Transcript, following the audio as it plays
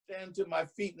stand to my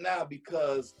feet now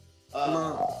because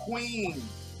Queen,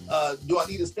 do I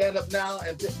need to stand up now?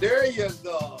 And there you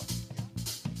go.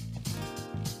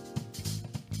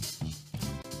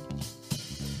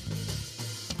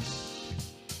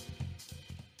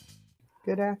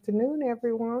 Good afternoon,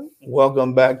 everyone.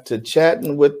 Welcome back to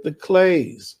Chatting with the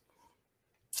Clays.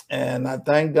 And I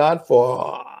thank God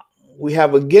for we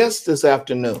have a guest this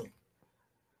afternoon.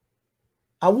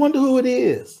 I wonder who it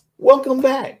is. Welcome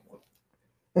back.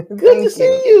 Good to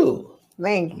see you.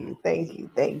 Thank you. Thank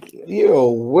you. Thank you.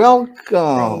 You're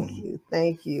welcome. Thank you.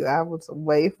 Thank you. I was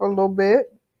away for a little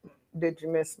bit. Did you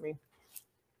miss me?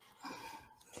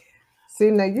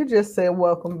 See, now you just said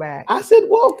welcome back. I said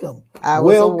welcome. I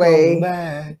was welcome away.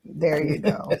 Back. There you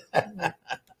go.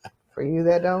 For you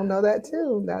that don't know that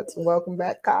too, that's welcome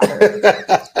back, Cotter.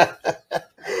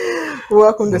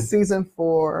 Welcome to season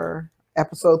 4,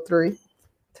 episode 3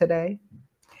 today.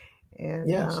 And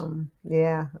yes.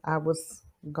 I was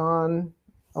gone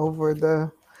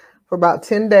for about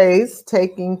 10 days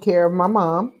taking care of my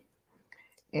mom.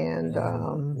 And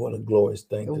what a glorious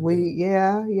thing to do. It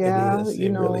is.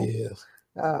 It really is.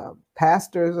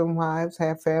 Pastors and wives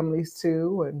have families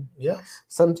too, and yes,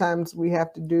 sometimes we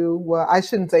have to do, well, I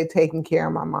shouldn't say taking care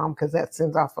of my mom because that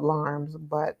sends off alarms,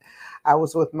 but I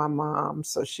was with my mom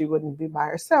so she wouldn't be by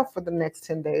herself for the next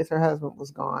 10 days. Her husband was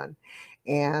gone,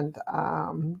 and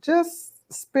just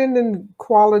spending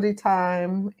quality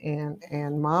time,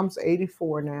 and mom's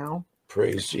 84 now.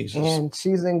 Praise Jesus. And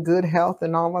she's in good health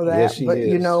and all of that. Yes, she but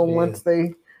is. Once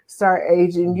they start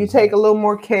aging, you take a little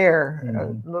more care,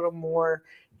 a little more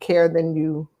care than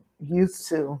you used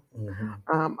to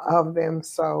of them.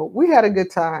 So we had a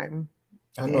good time.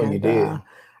 I know you did.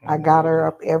 I got her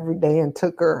up every day and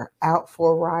took her out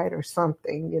for a ride or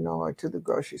something, or to the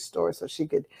grocery store so she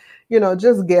could,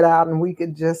 just get out and we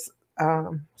could just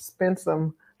spend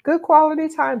some good quality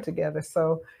time together.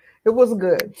 So it was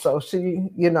good. So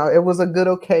she, it was a good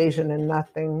occasion and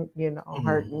nothing,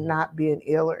 her not being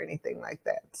ill or anything like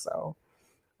that. So,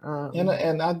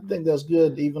 and I think that's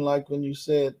good. Even like when you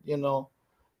said,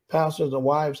 pastors and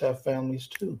wives have families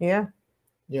too. Yeah.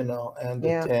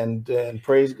 And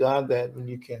praise God that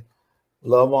you can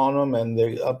love on them and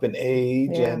they're up in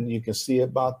age and you can see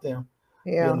about them.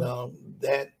 Yeah.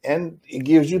 That, and it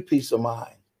gives you peace of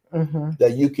mind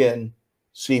that you can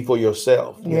see for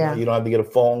yourself. You know, you don't have to get a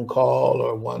phone call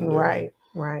or wonder.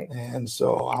 Right. And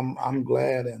so I'm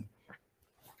glad. And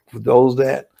for those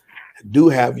that do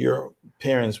have your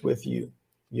parents with you,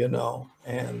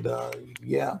 and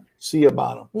see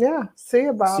about them. Yeah, see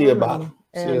about them.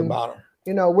 See about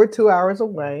them. We're 2 hours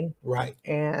away. Right.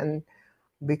 And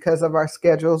because of our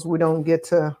schedules, we don't get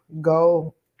to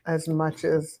go as much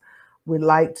as we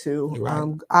like to.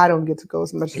 Right. I don't get to go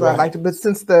as much as I like to, but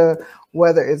since the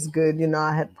weather is good,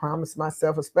 I had promised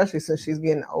myself, especially since she's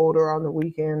getting older on the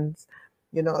weekends,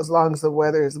 as long as the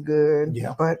weather is good.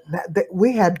 Yeah. But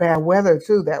we had bad weather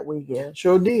too that weekend.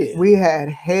 Sure did. We had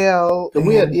hail,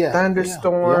 we had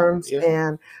thunderstorms,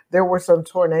 and there were some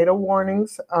tornado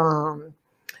warnings.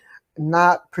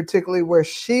 Not particularly where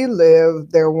she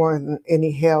lived, there wasn't any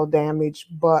hail damage,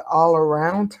 but all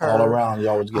around her. All around,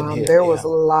 y'all was getting hit. There was a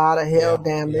lot of hail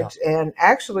damage. And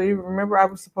actually, remember, I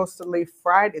was supposed to leave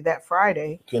that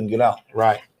Friday. Couldn't get out.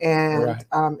 Right. And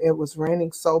it was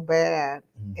raining so bad.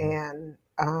 And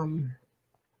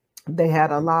they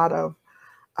had a lot of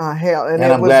hail. And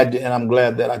I'm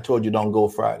glad that I told you don't go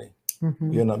Friday.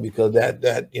 Because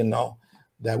that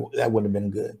wouldn't have been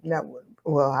good.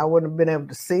 Well, I wouldn't have been able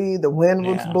to see. The wind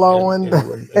was blowing.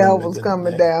 The hail was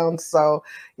coming down. So,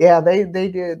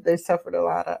 they suffered a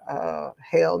lot of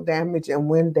hail damage and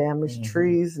wind damage.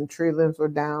 Trees and tree limbs were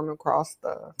down across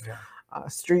the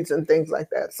streets and things like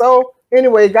that. So,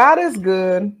 anyway, God is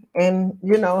good. And,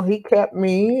 he kept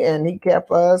me and he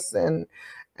kept us. And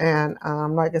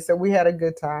like I said, we had a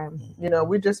good time.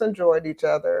 We just enjoyed each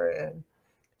other. And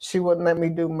she wouldn't let me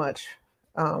do much.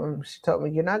 She told me,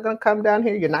 you're not going to come down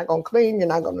here. You're not going to clean. You're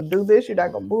not going to do this. You're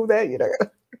not going to move that. You're not gonna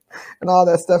and all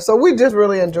that stuff. So we just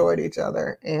really enjoyed each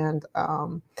other. And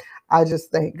I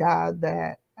just thank God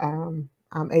that I'm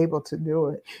able to do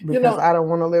it because I don't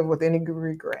want to live with any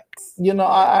regrets.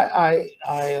 I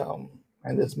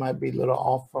and this might be a little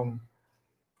off from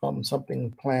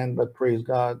something planned, but praise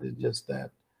God, it's just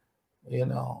that,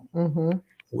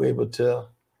 we're able to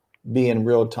be in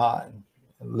real time.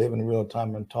 Live in real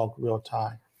time and talk real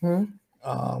time.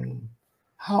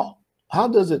 How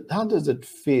does it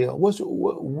feel?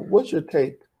 What's your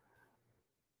take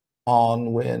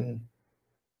on when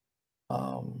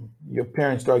your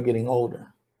parents start getting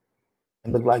older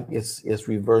and look like it's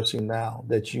reversing now,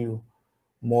 that you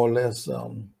more or less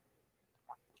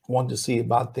want to see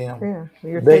about them. Yeah,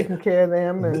 you're taking care of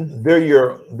them, and they're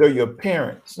your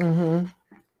parents. Mm-hmm.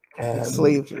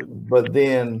 And but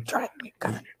then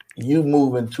you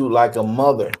move into like a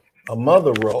mother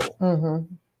role,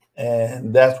 Mm-hmm.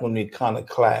 and that's when we kind of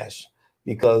clash,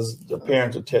 because the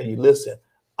parents will tell you, "Listen,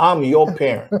 I'm your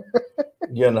parent,"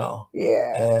 you know.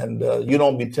 Yeah. And you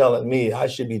don't be telling me. I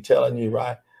should be telling you,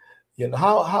 right? You know,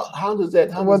 how does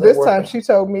that? How well, does that this work time out? she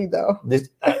told me though. This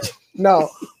no,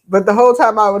 but the whole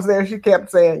time I was there, she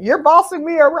kept saying, "You're bossing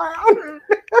me around."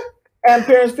 And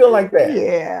parents feel like that.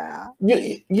 Yeah.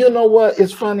 You know what?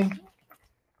 It's funny.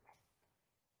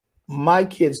 My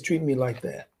kids treat me like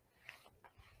that.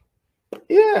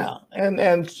 Yeah, and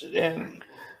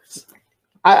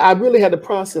I really had to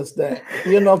process that,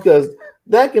 you know, because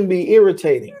that can be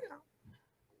irritating.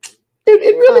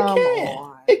 It really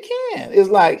can. It can. It's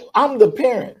like I'm the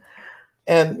parent,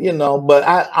 and you know, but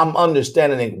I'm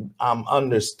understanding it. I'm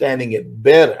understanding it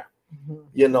better,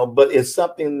 you know. But it's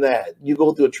something that you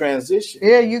go through a transition.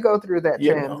 Yeah, you go through that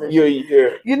transition. You're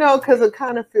you know, because it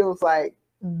kind of feels like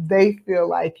they feel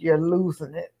like you're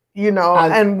losing it, you know,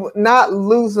 and not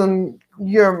losing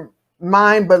your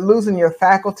mind, but losing your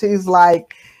faculties.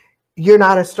 Like you're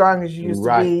not as strong as you used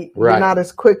to be. You're not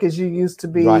as quick as you used to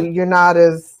be. You're not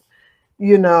as,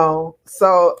 you know.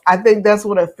 So I think that's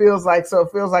what it feels like. So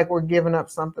it feels like we're giving up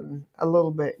something a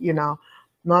little bit, you know,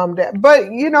 mom, dad.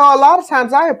 But, you know, a lot of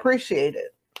times I appreciate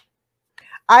it.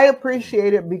 I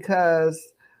appreciate it because,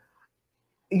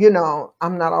 you know,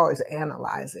 I'm not always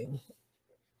analyzing,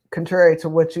 contrary to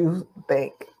what you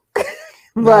think.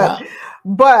 but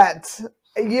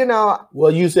you know.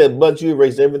 Well, you said, but you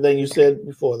erased everything you said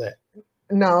before that.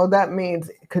 No, that means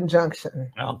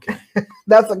conjunction. Okay.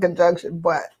 That's a conjunction,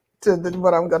 but to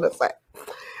what I'm going to say.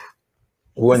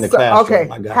 We're in the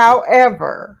classroom. Okay.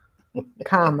 However,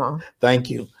 comma. Thank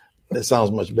you. That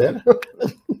sounds much better.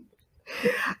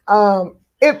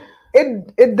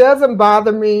 It doesn't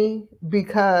bother me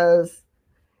because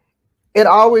it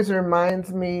always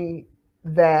reminds me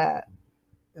that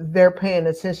they're paying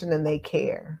attention and they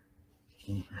care.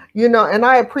 Mm-hmm. You know, and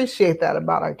I appreciate that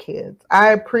about our kids.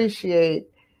 I appreciate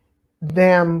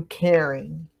them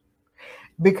caring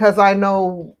because I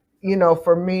know, you know,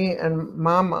 for me and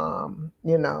my mom,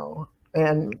 you know,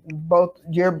 and both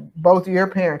your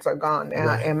parents are gone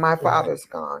now, and my father's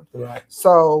gone. Right.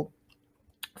 So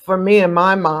for me and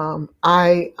my mom,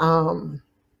 I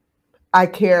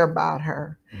care about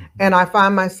her. Mm-hmm. And I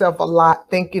find myself a lot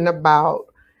thinking about,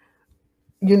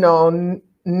 you know,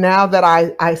 now that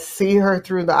I see her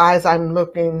through the eyes I'm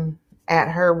looking at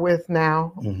her with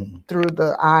now, mm-hmm. through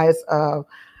the eyes of,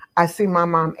 I see my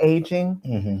mom aging.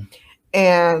 Mm-hmm.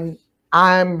 And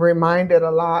I'm reminded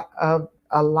a lot of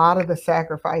the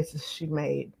sacrifices she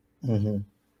made mm-hmm.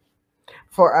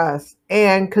 for us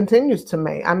and continues to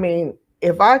make. I mean,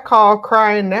 if I call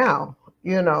crying now,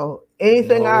 you know,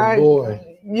 anything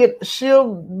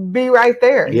she'll be right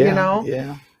there, you know?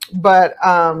 Yeah. But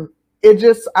it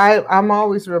just, I'm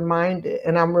always reminded,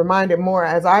 and I'm reminded more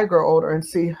as I grow older and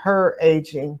see her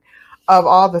aging, of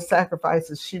all the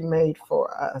sacrifices she made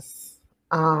for us.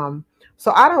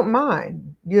 So I don't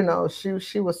mind, you know.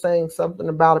 She was saying something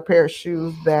about a pair of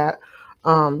shoes that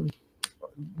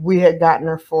we had gotten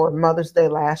her for Mother's Day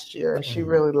last year, and she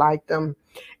really liked them.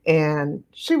 And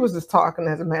she was just talking,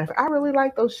 as a matter of fact, I really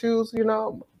like those shoes, you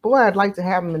know. Boy, I'd like to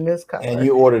have them in this color. And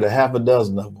you ordered a half a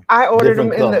dozen of them. I ordered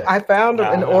them I found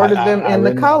them and ordered them in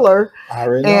the color.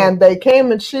 And they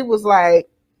came and she was like,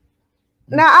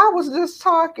 now I was just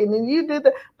talking and you did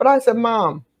that. But I said,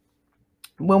 Mom,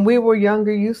 when we were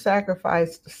younger, you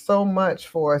sacrificed so much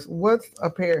for us. What's a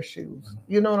pair of shoes?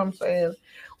 You know what I'm saying?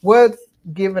 What's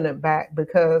giving it back?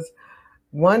 Because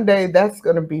one day that's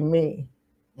going to be me.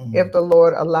 Mm-hmm. If the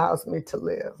Lord allows me to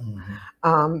live.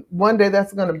 Mm-hmm. One day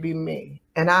that's going to be me.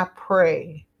 And I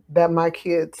pray that my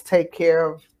kids take care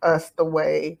of us the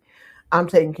way I'm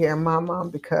taking care of my mom,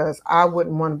 because I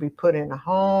wouldn't want to be put in a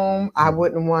home. Mm-hmm. I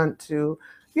wouldn't want to,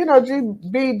 you know,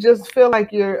 just feel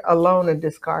like you're alone and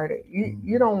discarded.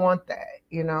 You don't want that,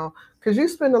 you know, because you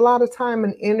spend a lot of time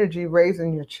and energy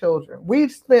raising your children.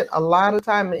 We've spent a lot of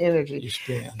time and energy.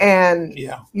 And,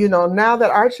 you know, now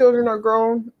that our children are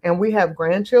grown and we have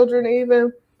grandchildren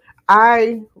even,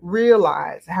 I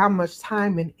realize how much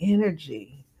time and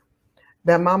energy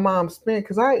that my mom spent.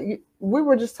 Because we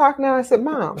were just talking and I said,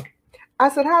 Mom, I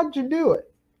said, how'd you do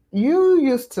it?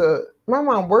 My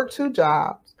mom worked 2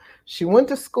 jobs. She went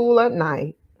to school at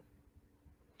night.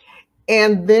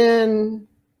 And then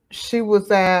she was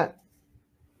at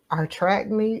our track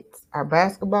meets, our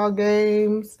basketball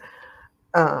games.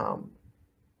 I'm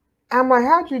like,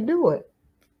 how'd you do it?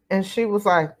 And she was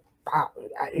like,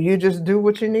 you just do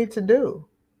what you need to do.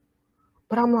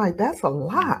 But I'm like, that's a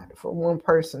lot for one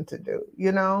person to do,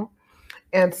 you know?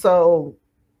 And so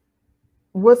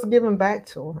what's given back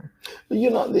to her? You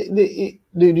know, do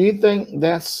you think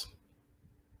that's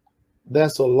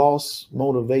a lost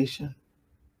motivation?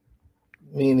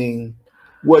 Meaning,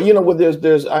 well, you know what,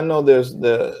 there's I know there's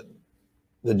the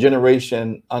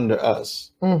generation under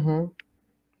us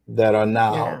that are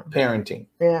now parenting.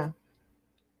 Yeah.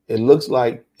 It looks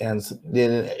like, and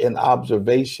in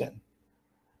observation,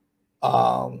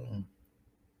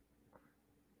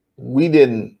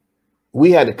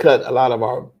 we had to cut a lot of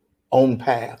our own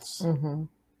paths,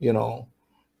 you know,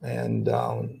 and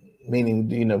meaning,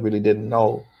 you know, really didn't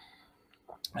know.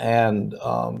 And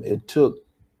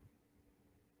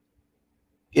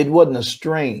it wasn't a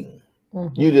strain.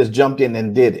 You just jumped in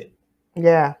and did it.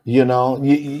 Yeah. You know,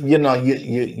 you know,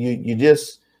 you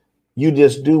just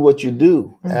do what you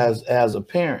do as a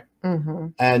parent,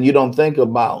 and you don't think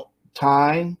about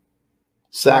time,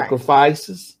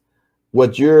 sacrifices,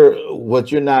 what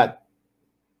you're not,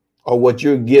 or what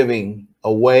you're giving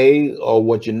away, or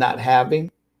what you're not having,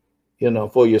 you know,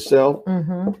 for yourself.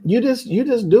 You just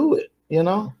do it, you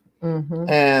know.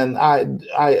 And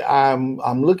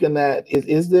I'm looking at,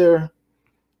 is there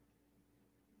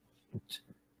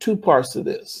two parts to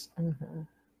this?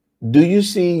 Do you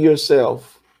see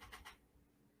yourself?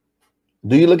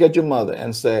 Do you look at your mother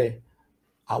and say,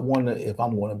 I wonder if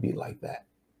I'm going to be like that?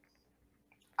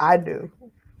 I do.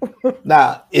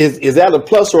 Now, is that a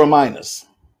plus or a minus?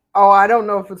 Oh, I don't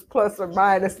know if it's plus or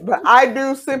minus, but I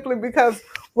do, simply because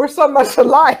we're so much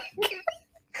alike.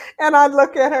 And I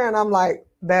look at her and I'm like,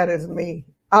 that is me.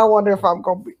 I wonder if I'm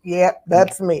going to be,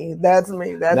 that's me. That's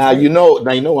me. That's now, me. you know what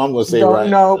I'm going to say, right?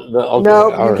 No,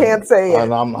 you can't say it. I'm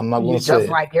not going to say just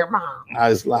like your mom. I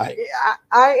was like,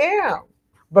 I am.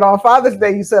 But on Father's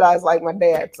Day, you said I was like my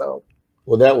dad. So,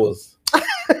 well, that was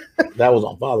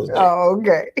on Father's Day. Oh,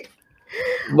 okay.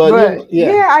 But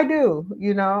yeah, I do.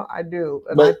 You know, I do,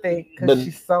 and I think because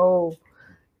she's so,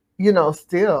 you know,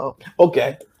 still.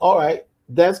 Okay, all right,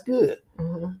 that's good.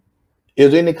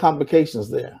 Is there any complications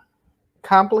there?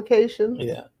 Complications?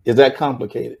 Yeah, is that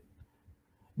complicated?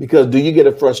 Because do you get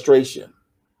a frustration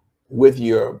with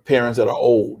your parents that are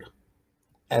old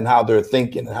and how they're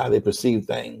thinking and how they perceive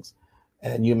things?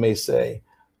 And you may say,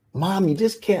 Mom, you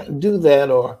just can't do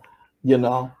that, or, you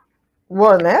know.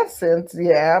 Well, in that sense,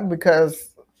 yeah,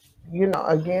 because, you know,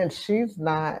 again, she's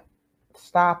not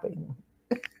stopping,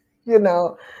 you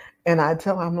know. And I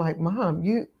tell her, I'm like, Mom,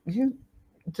 you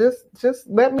just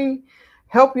let me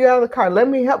help you out of the car. Let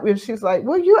me help you. And she's like,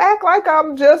 well, you act like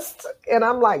I'm just, and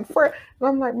I'm like, and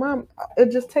I'm like, Mom,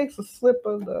 it just takes a slip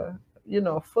of the, you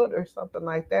know, foot or something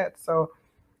like that. So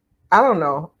I don't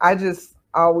know. I just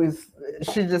always,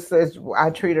 she just says I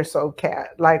treat her so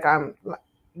like I'm,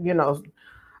 you know,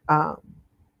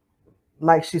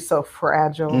 like she's so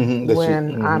fragile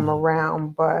when I'm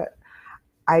around. But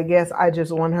I guess I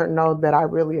just want her to know that I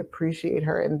really appreciate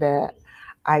her and that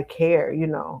I care, you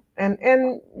know. And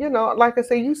you know, like I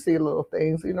say, you see little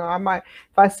things, you know. I might,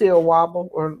 if I see a wobble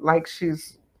or like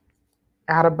she's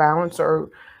out of balance or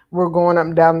we're going up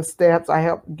and down the steps, I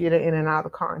help get her in and out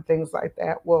of the car and things like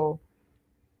that. Well,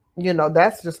 you know,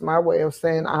 that's just my way of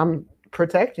saying I'm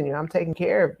protecting you. I'm taking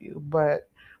care of you. But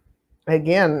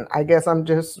again, I guess I'm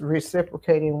just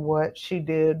reciprocating what she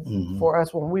did for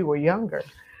us when we were younger.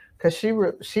 Because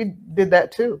she did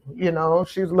that too. You know,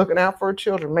 she's looking out for her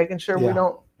children, making sure we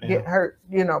don't get hurt,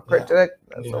 you know, protect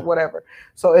us or whatever.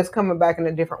 So it's coming back in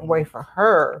a different way for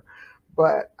her.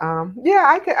 But yeah,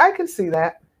 I can see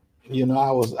that. You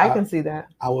know, I can see that.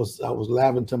 I was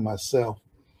laughing to myself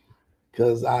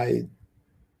because I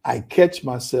catch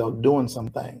myself doing some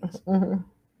things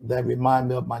that remind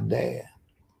me of my dad.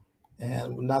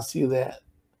 And when I see that,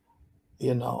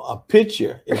 you know, a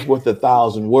picture is worth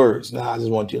 1,000 words. Now, I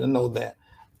just want you to know that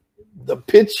the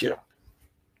picture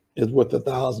is worth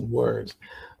 1,000 words.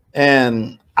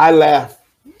 And I laugh.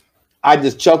 I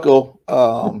just chuckle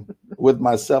with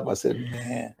myself. I said,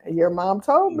 man, your mom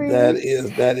told me that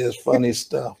is funny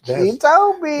stuff. She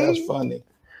told me that's funny.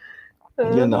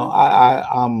 You know,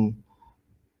 I'm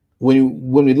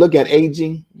when we look at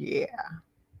aging, you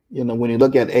know, when you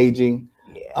look at aging,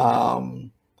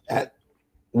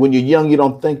 when you're young, you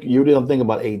really don't think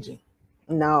about aging.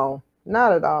 No,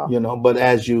 not at all. You know, but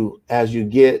as you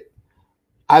get,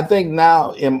 I think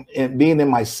now in being in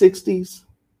my 60s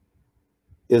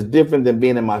is different than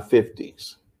being in my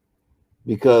 50s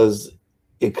because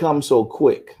it comes so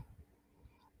quick.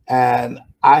 And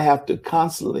I have to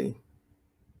constantly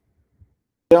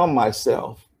tell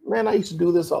myself, man, I used to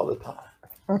do this all the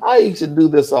time. I used to do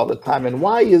this all the time. And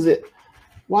why is it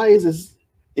why is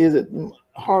it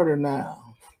harder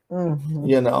now? Mm-hmm.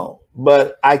 You know,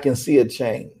 but I can see a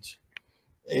change.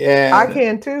 Yeah, I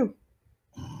can too.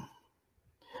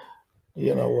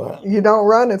 You know what? You don't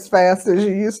run as fast as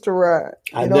you used to run.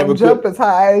 I You never don't jump could. as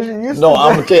high as you used No, to.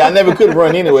 I'm gonna tell you, I never could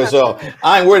run anyway, so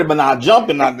I ain't worried about not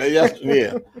jumping out there. Yes,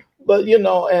 yeah. But you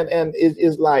know, and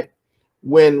it's like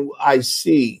when I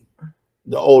see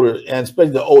the older, and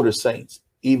especially the older saints,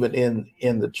 even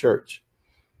in the church,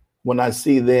 when I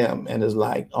see them, and it's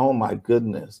like, oh my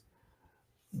goodness,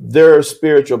 they're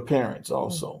spiritual parents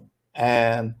also,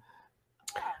 and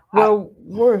well,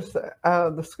 where's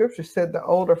the scripture said the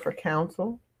older for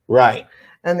counsel, right,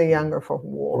 and the younger for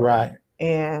war, right,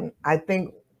 and I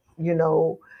think, you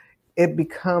know, it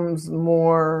becomes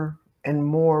more and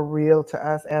more real to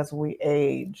us as we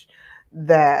age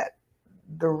that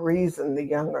the reason the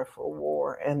younger for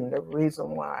war and the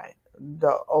reason why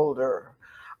the older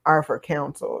are for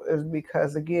counsel is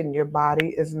because, again, your body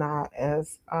is not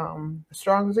as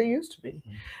strong as it used to be.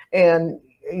 And,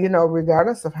 you know,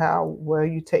 regardless of how well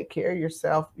you take care of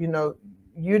yourself, you know,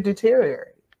 you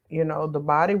deteriorate. You know, the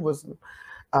body was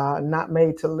not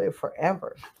made to live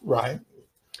forever. right.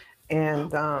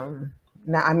 And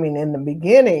now, I mean, in the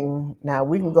beginning, now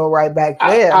we can go right back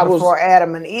there before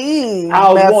Adam and Eve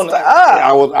messed up.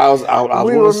 I was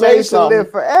we were made to live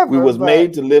forever. We was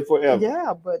made to live forever.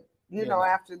 Yeah, but you know,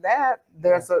 after that,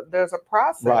 there's a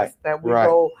process that we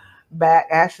go back,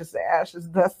 ashes to ashes,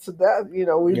 dust to dust. You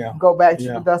know, we go back to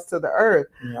the dust to the earth.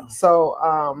 Yeah.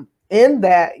 So in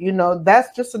that, you know,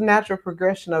 that's just a natural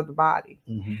progression of the body,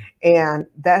 and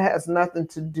that has nothing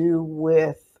to do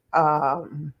with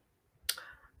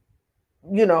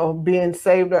you know, being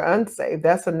saved or unsaved.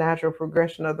 That's a natural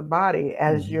progression of the body.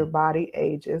 As your body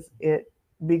ages, it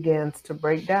begins to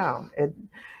break down.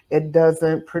 It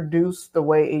doesn't produce the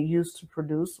way it used to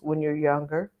produce when you're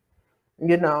younger.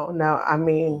 You know, now, I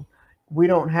mean, we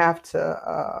don't have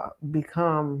to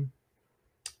become,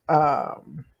 for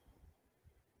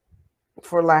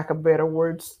lack of better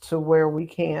words, to where we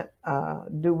can't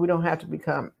we don't have to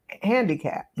become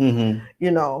handicapped,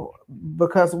 you know,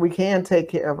 because we can take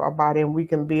care of our body and we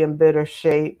can be in better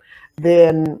shape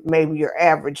than maybe your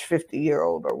average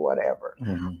 50-year-old or whatever.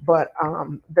 But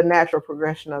the natural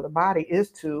progression of the body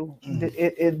is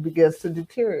it begins to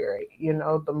deteriorate. You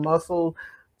know, the muscle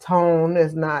tone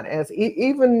is not as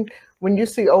even when you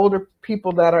see older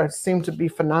people that seem to be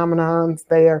phenomenons,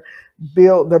 they're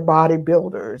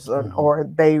bodybuilders, or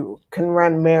they can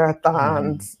run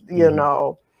marathons, you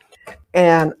know,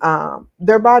 and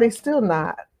their body's still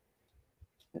not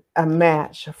a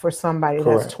match for somebody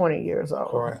that's 20 years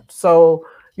old. Correct. So,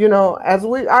 you know, as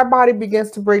our body begins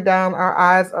to break down, our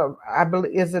eyes, I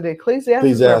believe, is it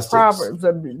Ecclesiastes or Proverbs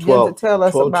that begin to tell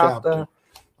us about the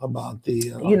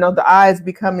you know, the eyes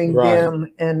becoming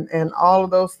dim and all of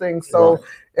those things. So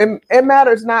it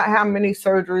matters not how many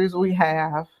surgeries we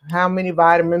have, how many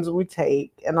vitamins we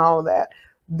take, and all of that.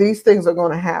 These things are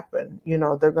going to happen. You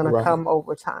know, they're going to come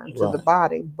over time to the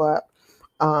body. But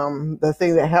the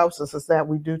thing that helps us is that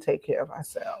we do take care of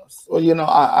ourselves. Well, you know,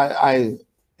 I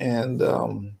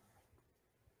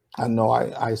know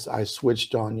I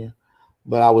switched on you,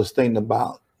 but I was thinking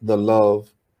about the love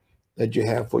that you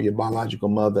have for your biological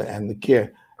mother and the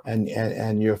care,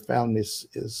 and your family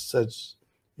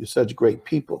you're such great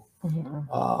people,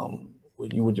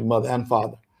 with your mother and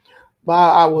father. But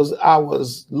I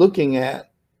was looking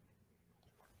at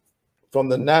from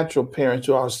the natural parents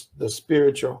to the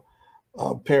spiritual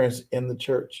parents in the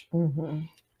church,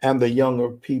 and the younger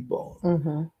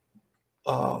people.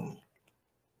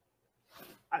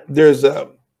 There's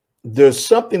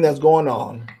something that's going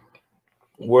on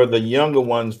where the younger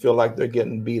ones feel like they're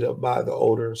getting beat up by the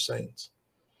older saints,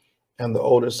 and the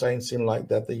older saints seem like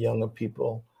that the younger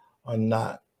people are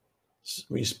not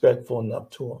respectful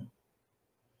enough to them.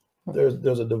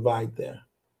 There's a divide there,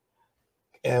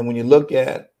 and when you look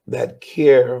at that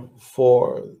care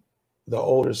for the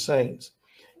older saints,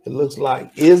 it looks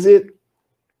like is it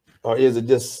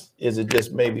just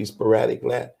maybe sporadic?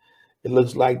 It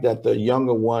looks like that the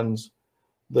younger ones,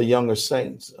 the younger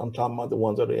saints, I'm talking about the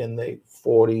ones that are in their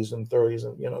 40s and 30s,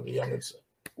 and you know, the youngest.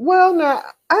 Well, now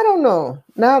I don't know.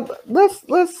 Now let's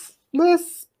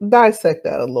dissect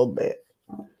that a little bit.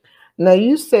 Now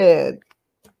you said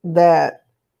that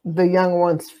the young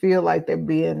ones feel like they're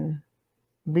being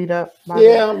beat up by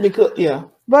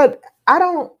but I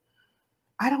don't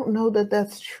know that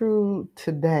that's true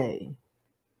today.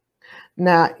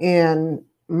 Now, in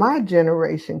my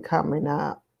generation coming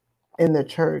up in the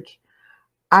church,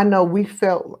 I know we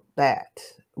felt that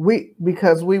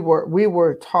because we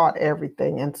were taught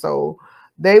everything, and so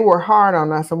they were hard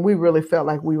on us, and we really felt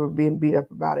like we were being beat up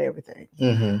about everything.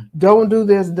 Mm-hmm. Don't do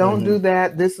this, don't do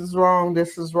that. This is wrong.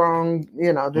 This is wrong.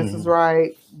 You know, this is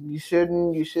right. You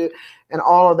shouldn't. You should, and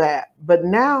all of that. But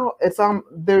now it's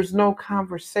there's no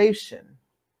conversation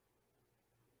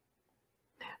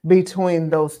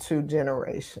between those two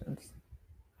generations.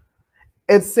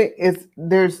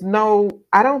 There's no.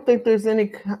 I don't think there's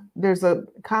a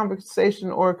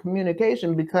conversation or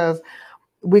communication, because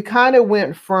we kind of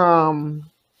went from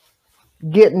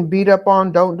getting beat up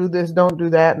on, don't do this, don't do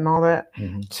that, and all that,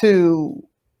 to,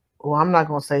 well, I'm not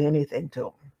going to say anything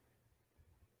to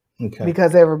them,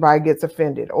 because everybody gets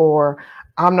offended, or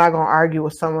I'm not going to argue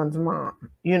with someone's mom.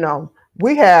 You know,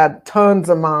 we had tons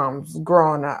of moms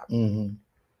growing up.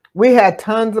 We had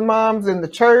tons of moms in the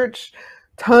church,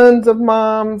 tons of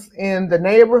moms in the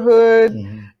neighborhood.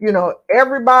 You know,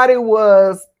 everybody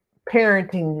was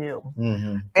parenting you,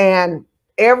 and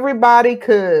everybody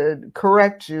could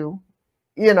correct you.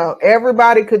 You know,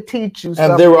 everybody could teach you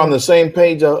something. And they were on the same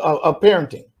page of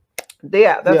parenting.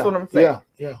 Yeah, that's what I'm saying.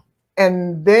 Yeah.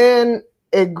 And then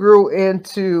it grew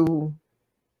into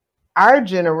our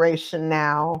generation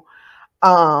now.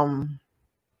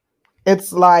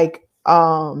 It's like,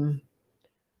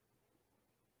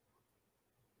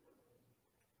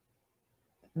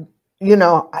 you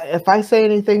know, if I say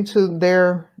anything to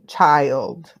their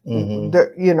child,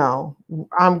 you know,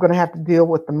 I'm going to have to deal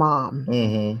with the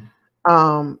mom.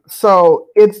 So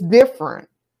it's different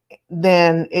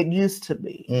than it used to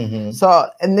be. So,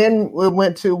 and then we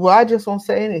went to, well, I just won't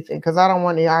say anything because I don't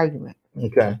want any argument.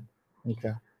 Okay.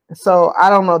 So I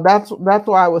don't know. That's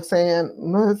why I was saying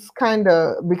it's kind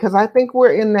of, because I think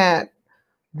we're in that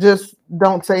just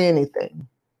don't say anything,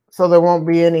 so there won't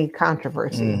be any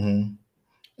controversy.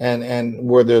 And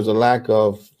where there's a lack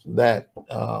of that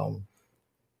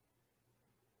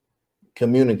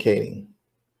communicating,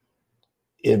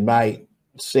 it might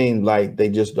seem like they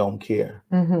just don't care.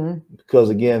 Because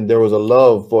again, there was a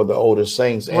love for the older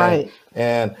saints,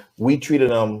 and we treated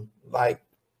them like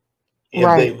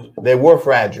if they were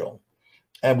fragile,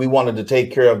 and we wanted to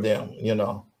take care of them. You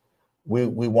know, we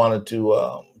wanted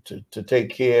to take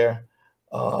care,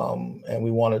 and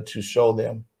we wanted to show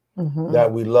them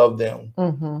that we love them,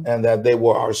 and that they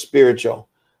were our spiritual,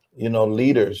 you know,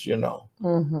 leaders. You know,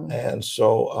 and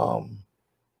so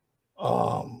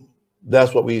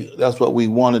that's what we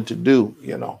wanted to do.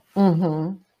 You know,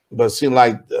 but it seemed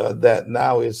like that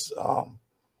now is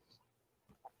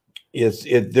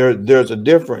there's a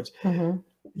difference.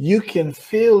 You can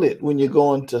feel it when you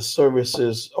go into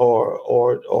services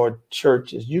or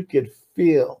churches. You could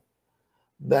feel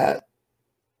that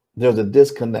there's a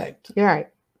disconnect. Right.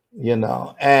 You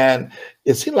know, and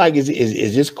it seems like it's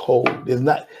just cold. It's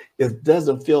not. It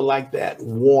doesn't feel like that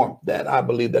warmth that I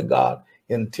believe that God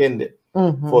intended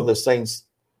for the saints.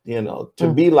 You know,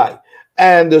 to be like.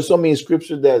 And there's so many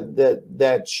scriptures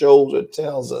that shows or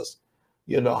tells us,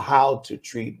 you know, how to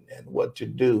treat and what to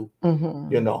do.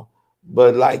 You know,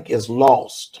 but like it's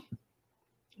lost.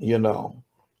 You know,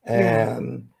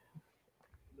 and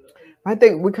I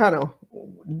think we kind of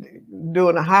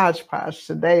doing a hodgepodge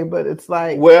today, but it's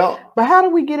like, well, but how do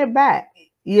we get it back?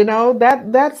 You know,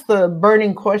 that's the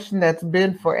burning question that's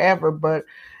been forever. But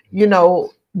you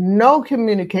know, no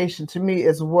communication to me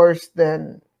is worse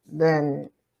than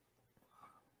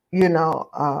you know,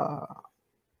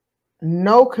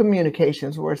 no communication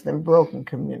is worse than broken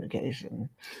communication.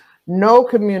 No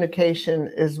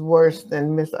communication is worse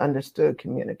than misunderstood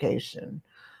communication.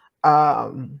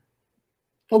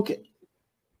 Okay.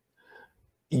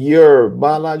 Your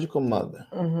biological mother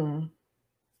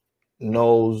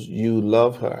knows you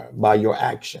love her by your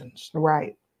actions.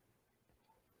 Right.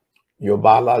 Your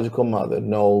biological mother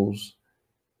knows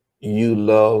you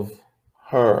love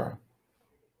her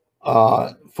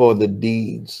for the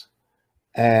deeds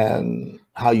and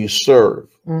how you serve.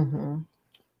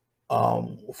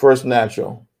 First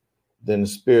natural, then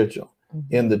spiritual.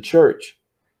 In the church,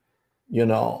 you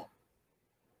know,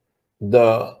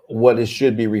 what it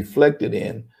should be reflected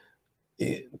in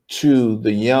to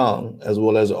the young as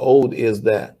well as the old is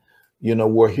that, you know,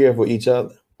 we're here for each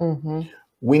other.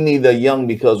 We need the young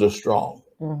because they're strong.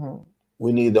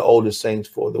 We need the older saints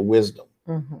for the wisdom.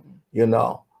 You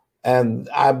know, and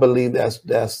I believe that's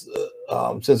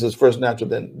since it's first natural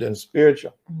then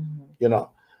spiritual. You know,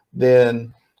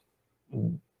 then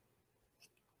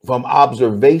from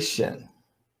observation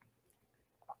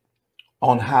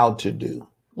on how to do,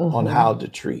 on how to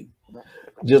treat.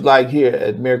 Just like here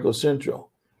at Miracle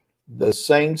Central, the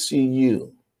saints see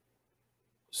you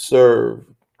serve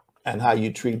and how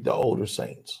you treat the older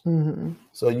saints.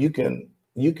 So you can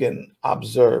you can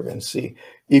observe and see.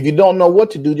 If you don't know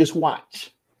what to do, just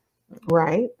watch.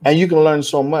 Right. And you can learn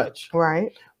so much.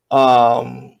 Right.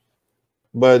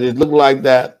 But it looked like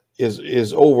that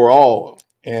is overall.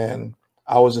 And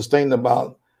I was just thinking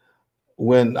about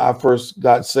when I first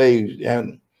got saved,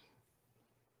 and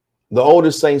the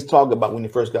oldest saints talk about when you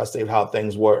first got saved, how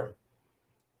things were.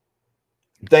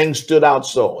 Things stood out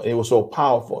so. It was so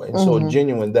powerful and so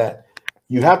genuine that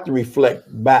you have to reflect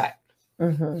back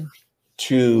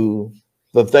to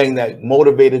the thing that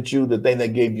motivated you, the thing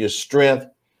that gave you strength,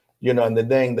 you know, and the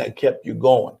thing that kept you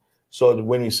going. So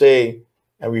when we say,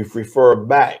 and we refer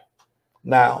back,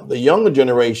 now the younger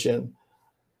generation,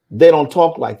 they don't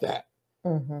talk like that.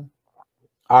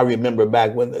 I remember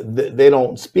back when they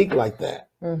don't speak like that,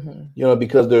 you know,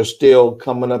 because they're still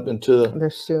coming up into. They're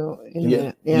still in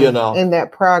that, you know, in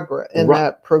that progress, in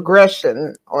that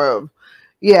progression, or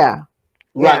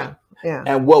right, yeah.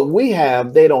 And what we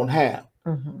have, they don't have.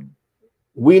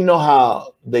 We know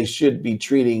how they should be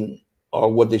treating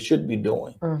or what they should be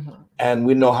doing, and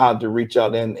we know how to reach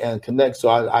out and connect. So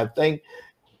I think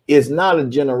it's not a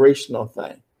generational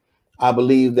thing. I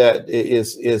believe that it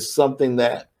is something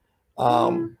that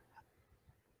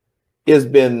has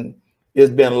been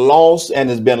lost, and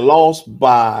has been lost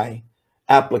by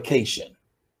application.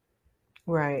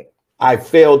 Right. I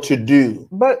failed to do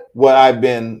what have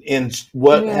been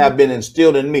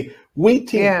instilled in me. We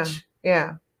teach.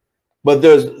 Yeah. But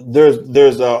there's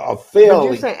a failing. But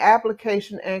you're saying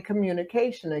application and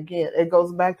communication again. It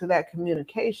goes back to that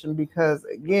communication, because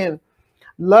again,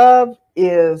 love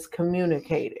is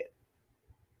communicated.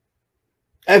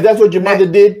 And that's what your mother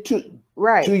did to you.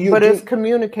 But it's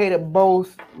communicated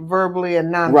both verbally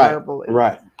and non-verbally.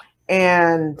 Right.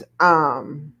 And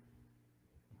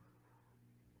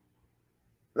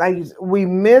like we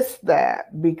miss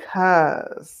that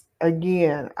because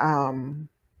again,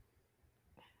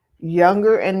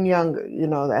 younger and younger, you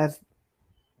know, as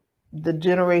the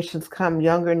generations come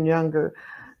younger and younger,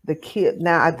 the kid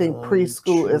now, I think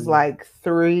preschool is like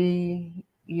 3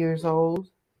 years old.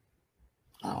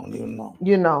 I don't even know.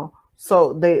 You know,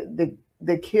 so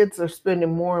the kids are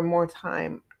spending more and more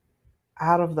time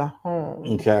out of the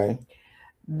home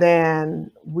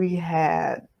than we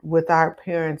had with our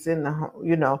parents in the home.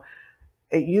 You know,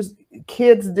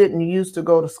 kids didn't used to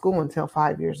go to school until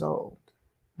 5 years old.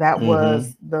 That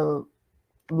was the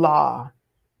law.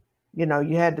 You know,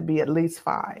 you had to be at least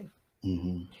 5.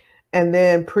 And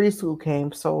then preschool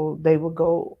came, so they would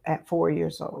go at 4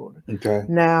 years old.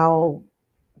 Now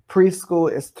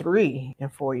preschool is 3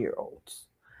 and 4 year olds.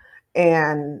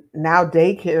 And now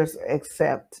daycares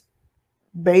accept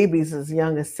babies as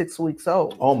young as 6 weeks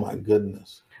old. Oh my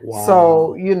goodness. Wow.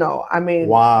 So, you know, I mean,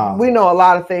 we know a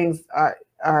lot of things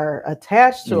are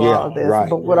attached to all of this,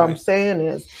 but what I'm saying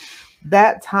is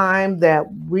that time that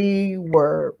we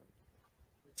were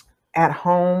at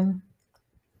home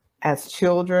as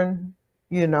children,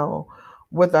 you know,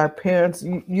 with our parents,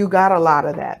 you got a lot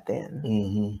of that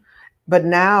then. But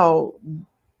now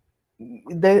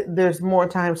there's more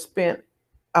time spent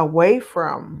away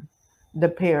from the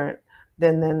parent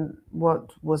than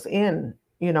what was in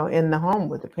the home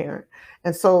with the parent.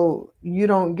 And so you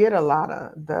don't get a lot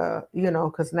of the, you know,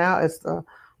 because now it's the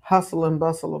hustle and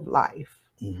bustle of life.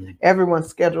 Everyone's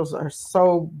schedules are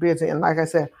so busy. And like I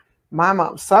said, my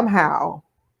mom, somehow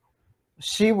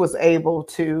she was able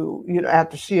to, you know,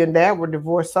 after she and dad were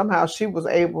divorced, somehow she was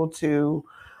able to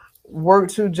work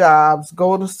 2 jobs,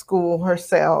 go to school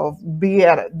herself, be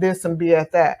at this and be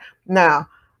at that. Now,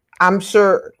 I'm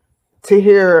sure to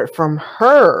hear it from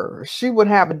her, she would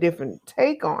have a different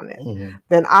take on it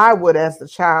than I would as the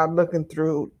child looking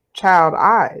through child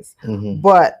eyes.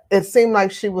 But it seemed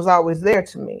like she was always there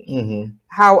to me.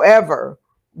 However,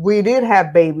 we did have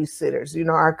babysitters. You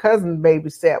know, our cousin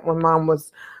babysat when mom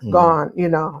was gone, you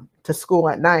know, to school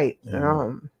at night.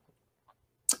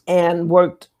 And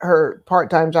worked her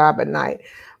part-time job at night.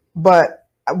 But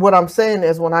what I'm saying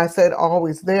is, when I said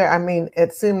always there, I mean,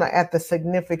 it seemed like at the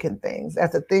significant things,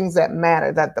 at the things that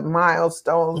matter, that the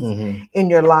milestones in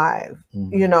your life,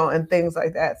 you know, and things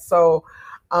like that. So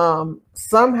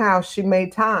somehow she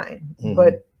made time,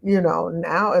 but you know,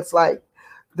 now it's like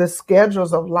the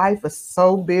schedules of life is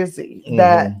so busy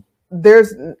that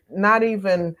there's not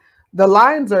even, the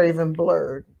lines are even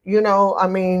blurred. You know, I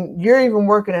mean, you're even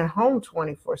working at home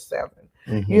 24/7.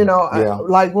 You know,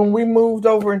 like when we moved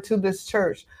over into this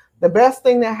church, the best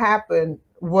thing that happened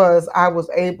was I was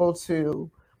able to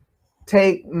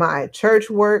take my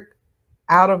church work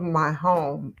out of my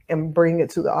home and bring it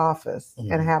to the office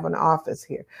and have an office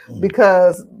here.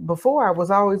 Because before I was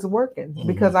always working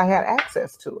because I had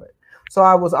access to it. So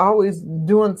I was always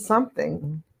doing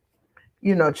something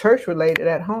you know, church related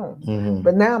at home. Mm-hmm.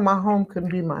 But now my home can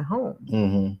be my home.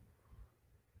 Mm-hmm.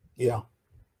 Yeah.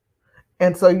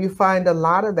 And so you find a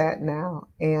lot of that now,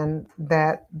 and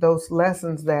that those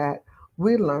lessons that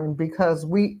we learned, because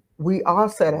we all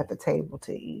sat at the table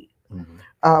to eat.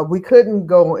 Mm-hmm. We couldn't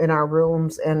go in our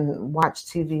rooms and watch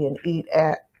TV and eat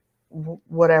at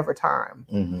whatever time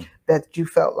Mm-hmm. that you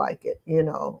felt like it. You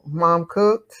know, mom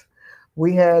cooked.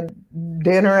 We had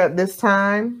dinner at this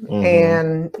time, Mm-hmm.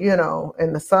 and you know,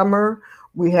 in the summer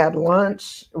we had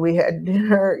lunch, we had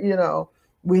dinner. You know,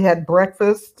 we had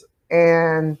breakfast,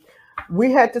 and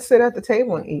we had to sit at the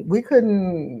table and eat. We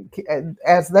couldn't,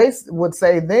 as they would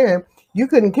say then, you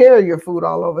couldn't carry your food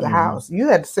all over the Mm-hmm. house. You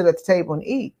had to sit at the table and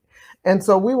eat. And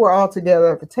so we were all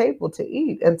together at the table to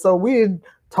eat. And so we'd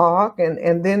talk,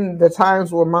 and then the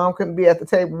times where mom couldn't be at the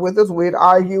table with us, we'd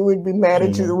argue, we'd be mad at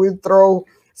each other, we'd throw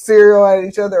cereal at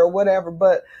each other or whatever.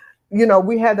 But, you know,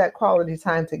 we had that quality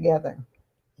time together.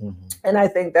 Mm-hmm. And I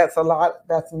think that's a lot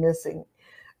that's missing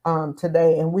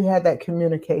today. And we had that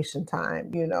communication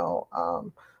time, you know.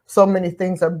 So many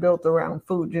things are built around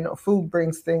food. You know, food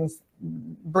brings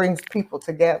people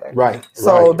together. Right.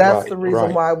 So that's the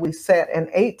reason why we sat and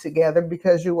ate together,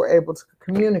 because you were able to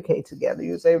communicate together.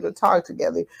 You was able to talk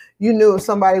together. You knew if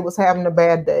somebody was having a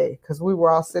bad day, because we were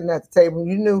all sitting at the table.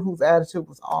 You knew whose attitude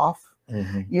was off.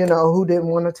 Mm-hmm. You know, who didn't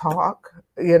want to talk,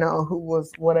 you know, who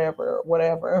was whatever,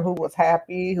 who was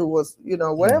happy, who was, you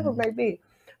know, whatever it may be.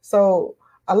 So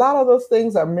a lot of those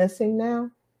things are missing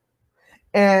now.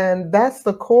 And that's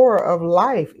the core of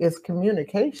life, is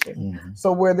communication. Mm-hmm.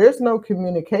 So where there's no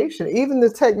communication, even the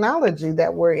technology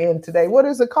that we're in today, what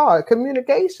is it called?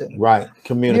 Communication. Right.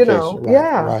 Communication. You know, right.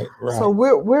 yeah. Right. Right. So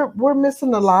we're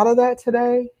missing a lot of that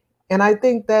today. And I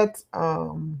think that's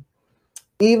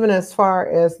even as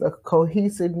far as the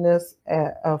cohesiveness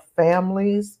of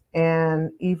families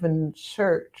and even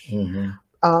church.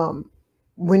 Mm-hmm.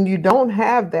 When you don't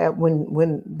have that,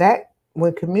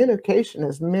 when communication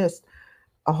is missed,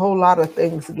 a whole lot of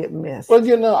things get missed. Well,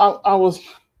 you know, I was,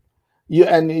 you're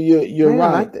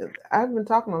right. I've been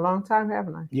talking a long time,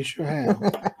 haven't I? You sure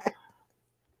have.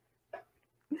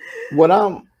 What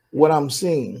I'm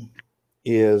seeing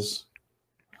is,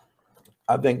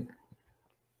 I think,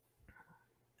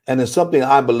 and it's something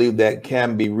I believe that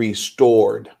can be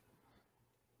restored,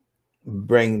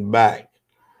 bring back.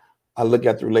 I look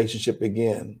at the relationship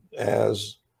again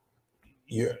as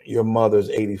your mother's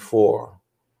 84,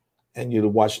 and you're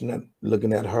watching it,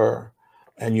 looking at her,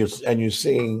 and you're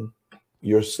seeing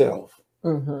yourself.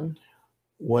 Mm-hmm.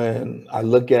 When I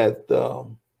look at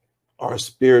our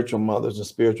spiritual mothers and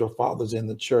spiritual fathers in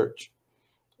the church,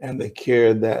 and the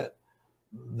care that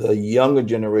the younger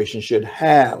generation should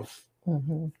have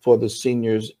mm-hmm. for the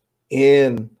seniors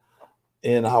in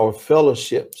our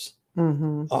fellowships,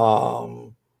 mm-hmm.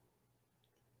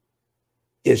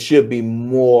 It should be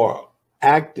more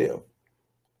active.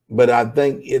 But I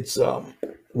think it's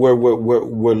we're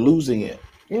losing it.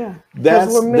 Yeah,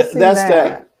 that's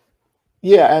that.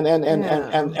 Yeah,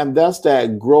 and that's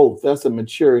that growth. That's the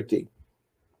maturity.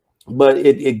 But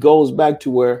it goes back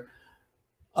to where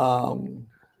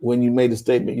when you made a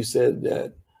statement, you said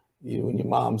that when your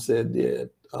mom said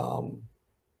that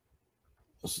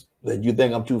you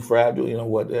think I'm too fragile, you know,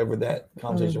 whatever that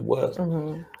conversation was.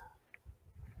 Mm-hmm.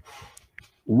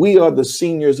 We are the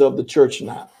seniors of the church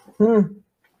now.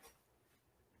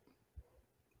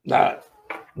 Now,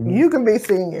 you can be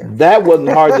senior. That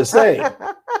wasn't hard to say.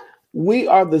 We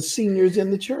are the seniors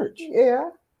in the church.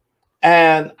 Yeah.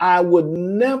 And I would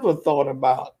never thought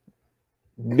about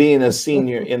being a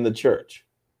senior in the church.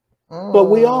 But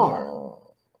we are.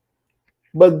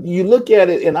 But you look at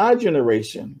it in our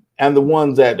generation and the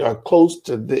ones that are close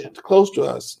to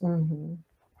us. Mm-hmm.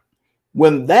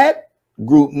 When that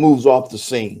group moves off the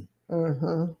scene,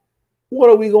 mm-hmm. what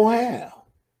are we going to have?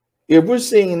 If we're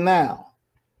seeing now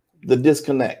the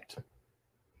disconnect,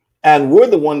 and we're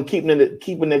the one keeping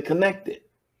it connected,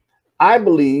 I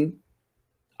believe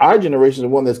our generation is the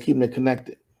one that's keeping it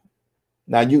connected.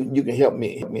 Now you can help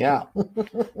me out.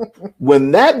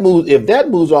 When if that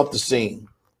moves off the scene,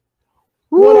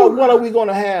 what are we going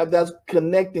to have that's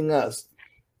connecting us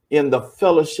in the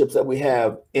fellowships that we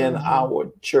have in mm-hmm.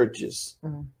 our churches?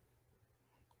 Mm-hmm.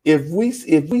 If we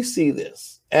see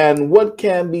this, and what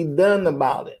can be done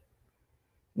about it?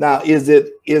 Now, is it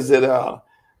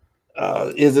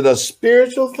a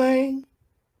spiritual thing,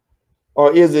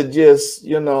 or is it just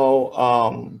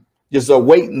just a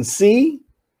wait and see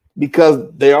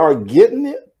because they are getting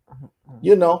it,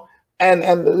 you know? And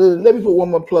let me put one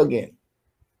more plug in.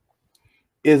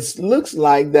 It looks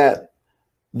like that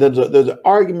there's an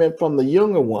argument from the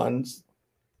younger ones,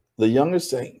 the younger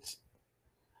saints,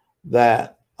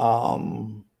 that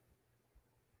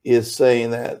is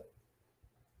saying that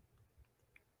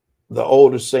the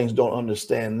older saints don't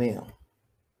understand them.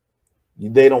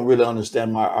 They don't really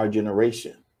understand our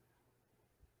generation.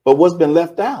 But what's been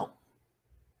left out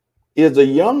is the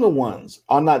younger ones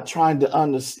are not trying to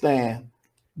understand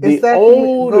the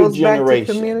older generation. Back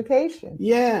to communication.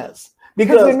 Yes.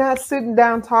 Because they're not sitting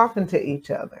down talking to each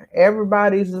other.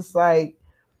 Everybody's just like,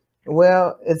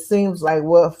 well, it seems like,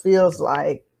 well, it feels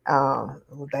like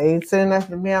they ain't saying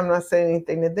nothing to me. I'm not saying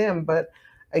anything to them. But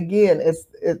again, it's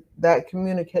that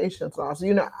communication's lost.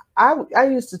 You know, I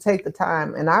used to take the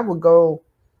time and I would go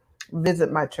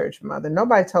visit my church mother.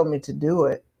 Nobody told me to do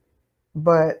it,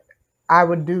 but I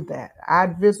would do that.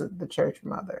 I'd visit the church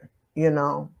mother, you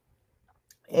know,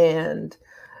 and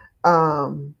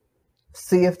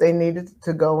see if they needed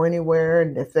to go anywhere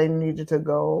and if they needed to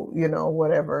go, you know,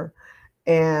 whatever.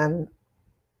 And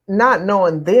not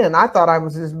knowing then, I thought I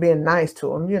was just being nice to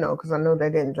them, you know, because I knew they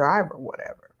didn't drive or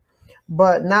whatever.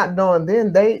 But not knowing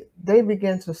then, they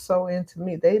began to sow into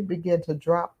me. They began to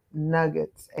drop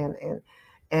nuggets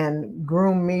and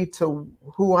groom me to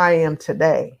who I am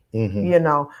today, you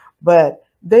know. But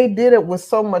they did it with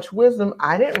so much wisdom.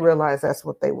 I didn't realize that's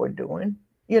what they were doing,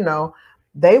 you know.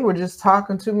 They were just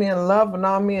talking to me and loving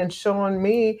on me and showing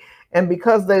me. And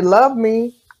because they love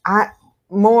me,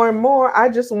 more and more, I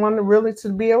just wanted really to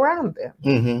be around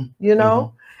them, you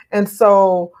know? And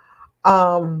so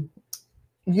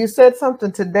you said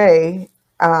something today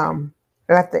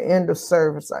at the end of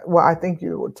service. Well, I think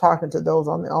you were talking to those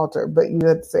on the altar, but you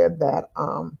had said that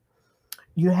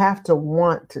you have to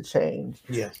want to change.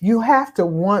 Yes. You have to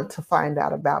want to find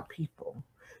out about people.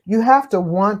 You have to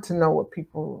want to know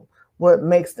what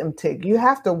makes them tick. You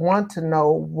have to want to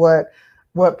know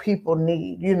what people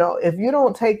need. You know, if you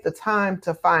don't take the time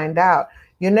to find out,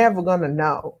 you're never going to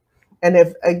know. And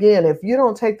if you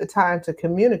don't take the time to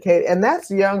communicate, and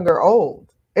that's young or old,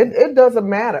 it doesn't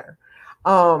matter,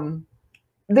 then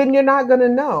you're not going to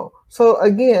know. So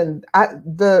again,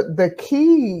 the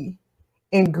key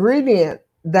ingredient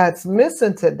that's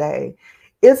missing today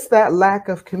is that lack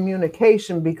of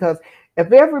communication, because if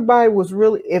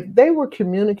they were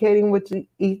communicating with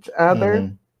each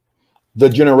other, the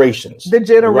generations,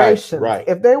 right.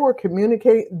 If they were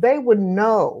communicating, they would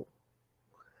know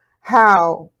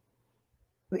how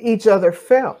each other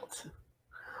felt.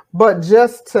 But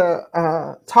just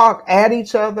to talk at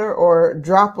each other or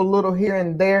drop a little here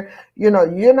and there, you know,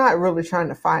 you're not really trying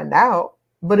to find out.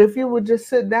 But if you would just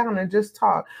sit down and just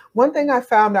talk. One thing I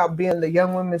found out being the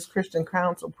Young Women's Christian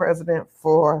Council president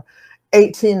for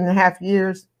 18 and a half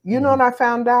years, you know what I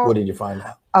found out? What did you find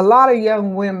out? A lot of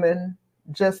young women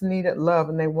just needed love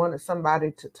and they wanted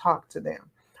somebody to talk to them.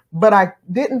 But I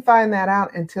didn't find that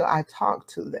out until I talked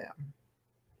to them.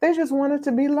 They just wanted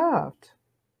to be loved.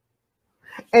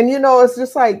 And, you know,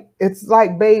 it's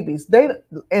like babies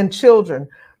and children.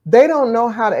 They don't know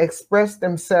how to express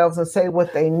themselves and say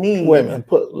what they need. Wait a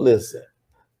minute, listen.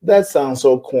 That sounds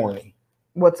so corny.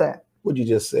 What's that? What you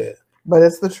just said. But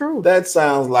it's the truth. That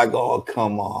sounds like, oh,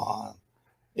 come on.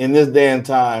 In this day and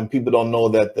time, people don't know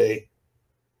that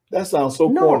sounds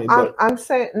so corny. I'm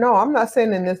saying, no, I'm not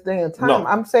saying in this day and time. No,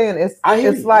 I'm saying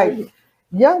it's like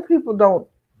young people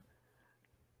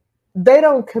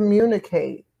don't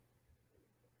communicate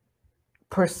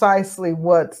precisely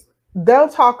they'll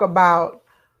talk about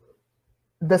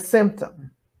the symptom,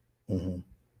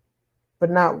 but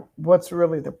not what's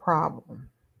really the problem.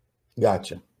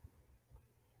 Gotcha.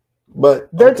 But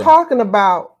they're talking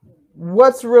about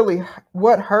what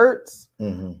hurts,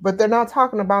 but they're not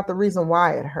talking about the reason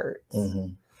why it hurts.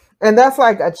 And that's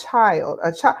like a child.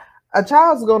 A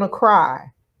child's going to cry.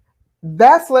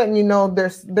 That's letting you know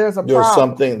there's a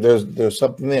problem. There's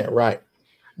something there, right?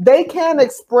 They can't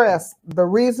express the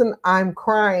reason I'm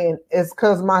crying is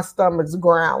because my stomach's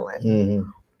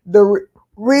growling. The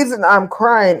reason I'm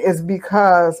crying is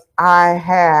because I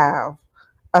have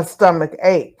a stomach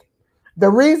ache. The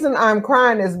reason I'm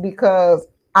crying is because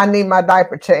I need my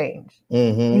diaper changed.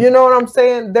 You know what I'm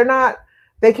saying?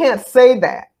 They can't say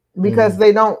that because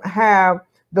they don't have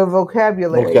the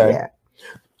vocabulary yet.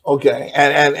 Okay.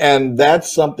 And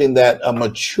that's something that a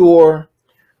mature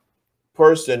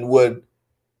person would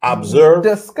observe,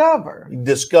 discover.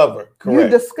 Correct. You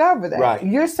discover that. Right.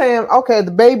 You're saying, okay,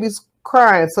 the baby's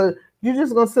crying. So you're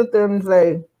just going to sit there and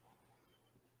say,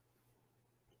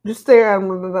 just stare at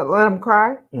him and let him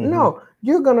cry? No,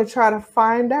 you're going to try to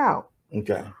find out.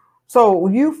 Okay. So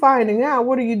you finding out,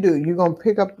 what do? You're going to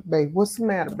pick up the baby. What's the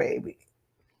matter, baby?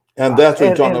 And that's what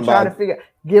you're talking about. Try to figure out,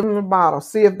 give them a bottle.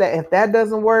 See if that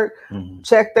doesn't work,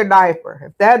 check their diaper.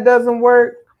 If that doesn't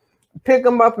work, pick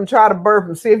them up and try to burp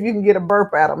them. See if you can get a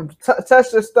burp at them.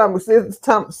 Touch their stomach. See if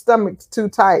the stomach's too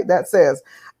tight. That says,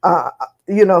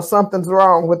 something's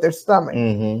wrong with their stomach.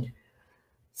 Mm-hmm.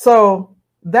 So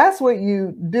that's what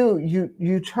you do.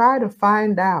 You try to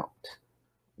find out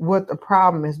what the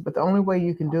problem is, but the only way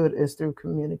you can do it is through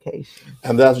communication.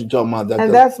 And that's what you're talking about.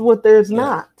 And that's what there's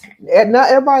not. And not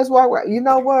everybody's walking around. You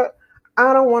know what?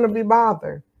 I don't want to be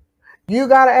bothered. You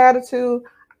got an attitude.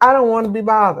 I don't want to be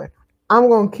bothered. I'm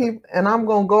going to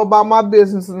go about my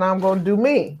business and I'm going to do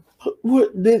me.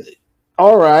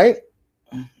 All right.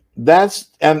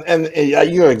 That's, and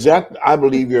you're exactly, I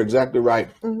believe you're exactly right.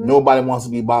 Mm-hmm. Nobody wants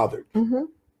to be bothered. Mm-hmm.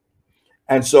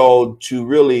 And so to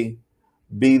really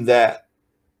be that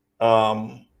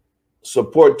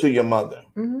support to your mother,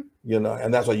 mm-hmm.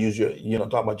 And that's why I use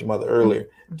talk about your mother earlier,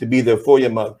 mm-hmm. to be there for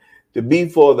your mother, to be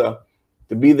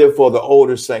there for the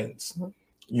older saints.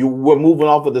 Mm-hmm. We're moving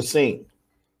off of the scene.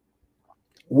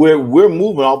 We're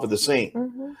moving off of the scene.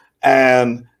 Mm-hmm.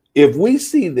 And if we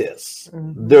see this,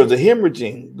 mm-hmm. there's a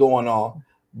hemorrhaging going on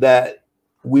that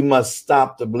we must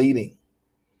stop the bleeding.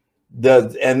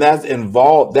 And that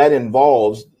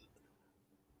involves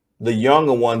the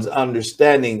younger ones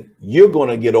understanding you're going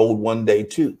to get old one day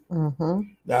too. Mm-hmm.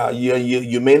 Now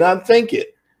you may not think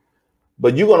it,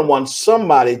 but you're going to want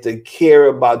somebody to care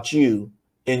about you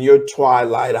in your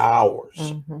twilight hours.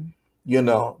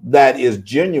 Mm-hmm. That is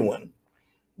genuine.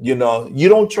 You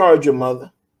don't charge your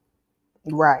mother.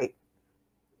 Right.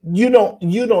 You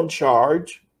don't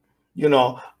charge. I'm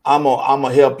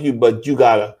gonna help you, but you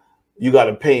gotta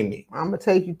pay me. I'm gonna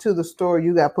take you to the store.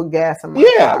 You gotta put gas in my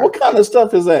car. What kind of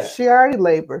stuff is that? She already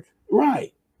labored.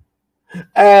 Right.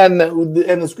 And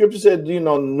the scripture said,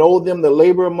 know them that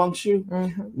labor amongst you.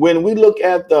 Mm-hmm. When we look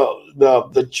at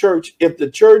the church, if the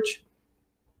church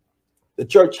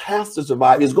has to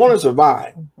survive, it's going to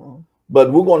survive, mm-hmm.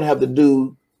 but we're going to have to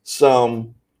do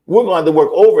we're going to have to work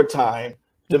overtime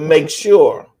to make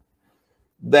sure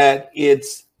that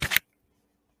it's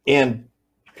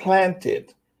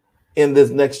implanted in this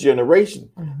next generation.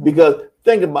 Mm-hmm. Because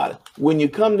think about it. When you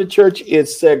come to church,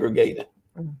 it's segregated.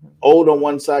 Mm-hmm. Old on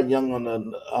one side, young on the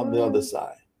mm-hmm. other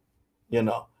side.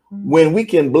 Mm-hmm. When we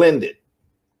can blend it.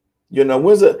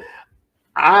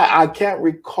 I can't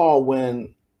recall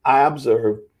when I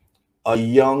observed a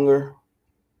younger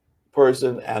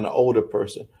person and an older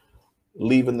person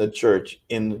leaving the church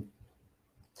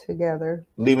together,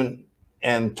 leaving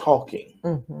and talking.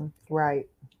 Mm-hmm. Right.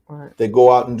 They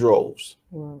go out in droves.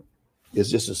 Right. It's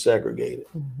just a segregated,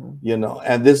 mm-hmm.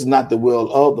 And this is not the will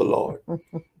of the Lord.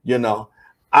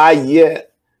 I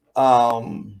yet,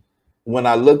 when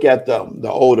I look at the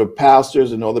older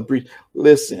pastors and older priests,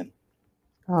 listen.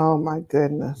 Oh my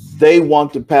goodness. They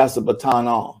want to pass the baton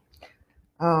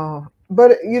on.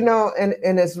 But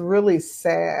and it's really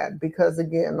sad because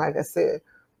again, like I said,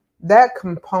 that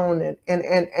component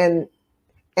and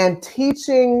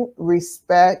teaching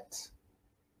respect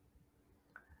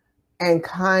and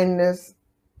kindness,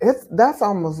 that's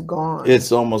almost gone.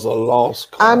 It's almost a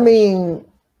lost cause. I mean,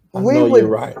 you're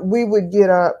right. We would get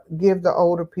up, give the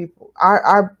older people.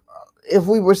 If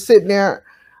we were sitting there,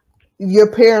 your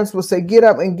parents would say, "Get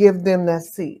up and give them that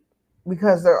seat."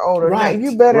 Because they're older. Right. Now,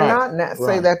 you better not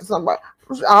say that to somebody.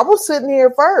 I was sitting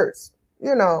here first,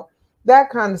 that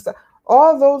kind of stuff.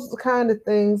 All those kind of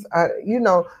things are,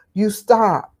 you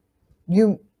stop.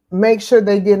 You make sure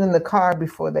they get in the car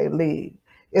before they leave.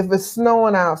 If it's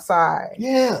snowing outside,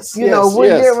 we're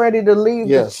getting ready to leave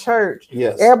the church.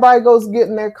 Yes. Everybody goes get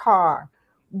in their car.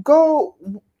 Go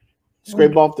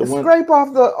scrape off the window. Scrape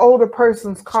off the older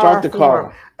person's car. Start the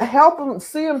car. Help them,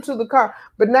 see them to the car.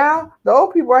 But now the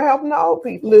old people are helping the old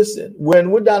people. Listen,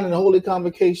 when we're down in the Holy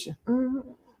Convocation, mm-hmm.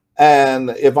 and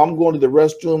if I'm going to the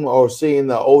restroom or seeing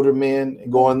the older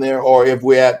men going there, or if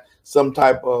we're at some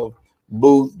type of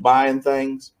booth buying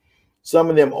things, some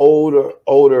of them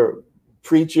older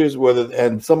preachers,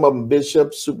 and some of them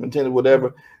bishops, superintendent,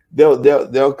 whatever,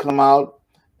 they'll come out.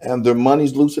 And their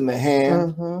money's loose in their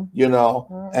hand, mm-hmm.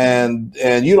 mm-hmm.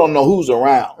 and you don't know who's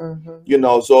around,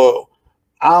 mm-hmm. So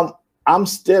I'm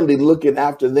steadily looking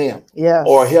after them,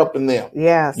 or helping them,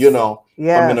 yes. I'm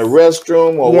in a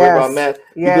restroom or wherever I'm at,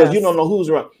 because you don't know who's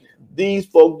around. These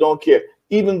folk don't care,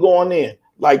 even going in,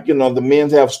 like the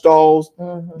men's have stalls.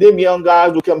 Mm-hmm. Them young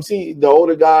guys will come see the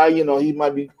older guy. He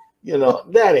might be.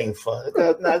 That ain't fun.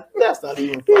 That's not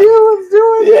even fun. He was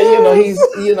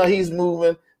doing he's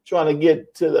moving. Trying to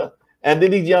get to and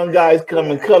then these young guys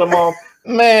come and cut them off.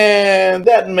 Man,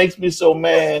 that makes me so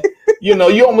mad.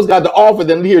 You almost got to offer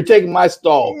them, here, take my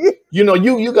stall.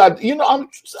 You got,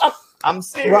 I'm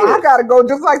serious. Well, I gotta go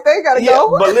just like they gotta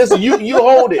go. But listen, you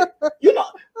hold it.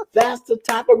 That's the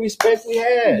type of respect we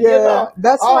had. Yeah, you know?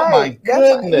 that's oh right. My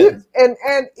goodness.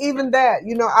 And even that,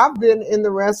 I've been in the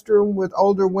restroom with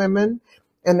older women,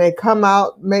 and they come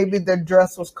out. Maybe their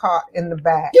dress was caught in the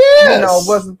back. Yes.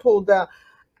 Wasn't pulled down.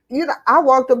 I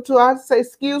walked up to her. I'd say,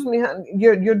 "Excuse me, honey,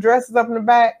 your dress is up in the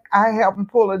back." I help them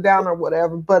pull it down or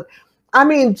whatever. But I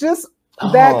mean, just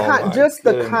that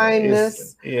the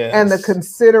kindness and the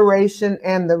consideration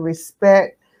and the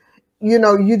respect.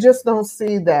 You just don't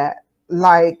see that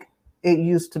like it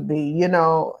used to be,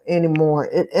 anymore.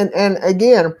 And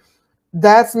again,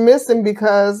 that's missing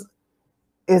because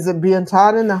is it being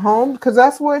taught in the home? Because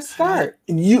that's where it starts.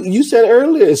 You said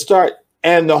earlier it starts,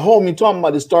 and the home you're talking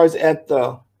about, it starts at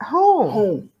the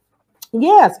home.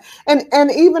 Yes.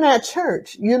 And even at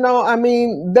church, I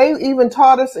mean, they even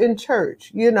taught us in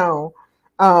church,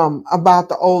 about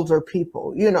the older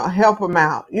people, help them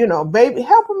out, baby,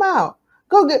 help them out.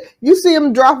 Go you see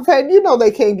them drop a pad,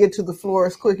 they can't get to the floor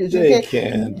as quick as you can.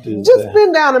 Can't do just that.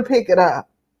 Bend down and pick it up,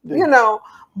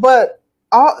 but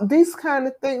all these kind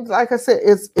of things, like I said,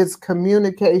 it's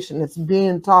communication, it's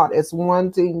being taught, it's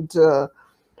wanting to,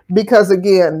 because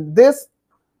again,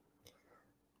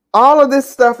 all of this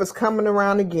stuff is coming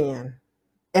around again.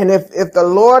 And if the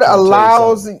Lord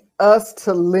allows us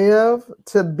to live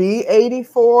to be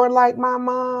 84 like my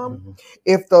mom,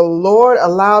 if the Lord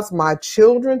allows my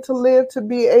children to live to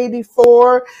be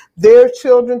 84, their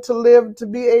children to live to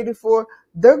be 84,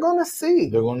 they're going to see.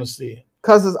 They're going to see it.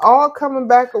 Because it's all coming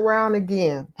back around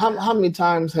again. How many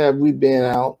times have we been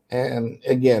out, and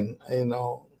again,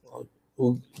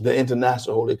 the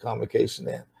International Holy Convocation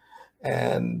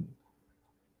and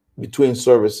between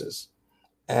services,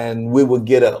 and we would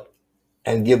get up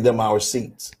and give them our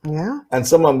seats. Yeah. And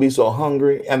some of them be so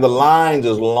hungry, and the lines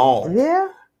is long. Yeah.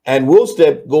 And we'll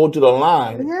go to the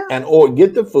line or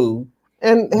get the food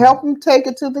and help them take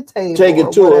it to the table. Take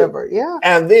it to whatever. Yeah.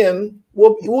 And then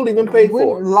we'll even pay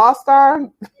for it. Lost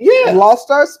our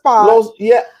spot.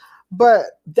 But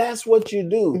that's what you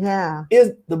do. Yeah.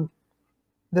 Is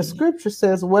the scripture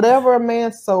says, whatever a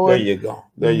man soweth, there you go.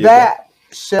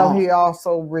 Shall he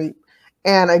also reap.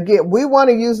 And again, we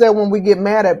want to use that when we get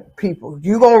mad at people.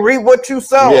 You're going to reap what you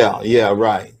sow. Yeah,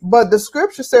 right. But the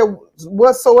scripture said,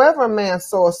 whatsoever a man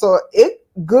soweth, so it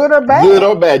good or bad. Good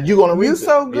or bad, you're going to reap. You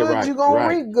sow good, you're going to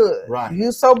reap good. Right.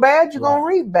 You sow bad, you're going to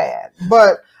reap bad.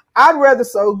 But I'd rather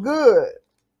sow good,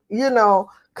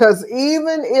 because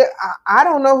even if I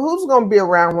don't know who's going to be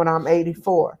around when I'm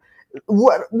 84.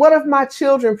 What if my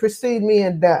children precede me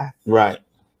in death? Right.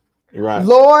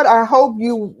 Lord, I hope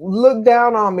you look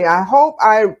down on me. I hope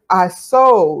I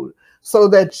sowed so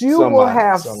that you will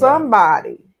have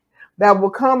somebody that will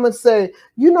come and say,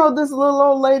 this little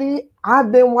old lady,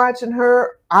 I've been watching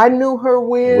her. I knew her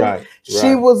when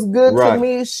she was good to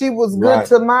me. She was good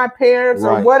to my parents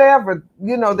or whatever,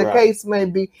 the case may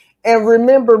be. And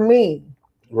remember me.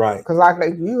 Right. Because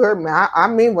you heard me. I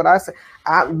mean what I said.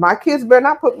 My kids better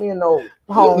not put me in no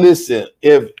home. Listen,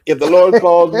 if the Lord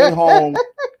calls me home,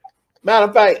 matter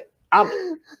of fact,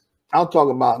 I'll talk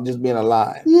about just being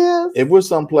alive. Yes. If we're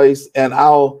someplace and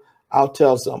I'll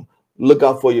tell some, look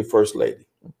out for your first lady.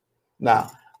 Now,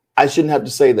 I shouldn't have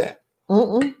to say that.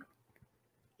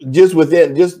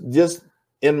 Just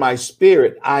in my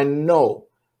spirit, I know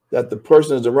that the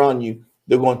person is around you,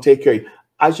 they're going to take care of you.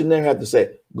 I should never have to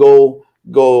say, go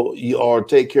or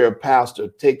take care of pastor,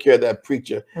 take care of that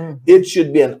preacher. It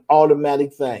should be an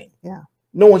automatic thing. Yeah.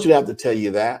 No one should have to tell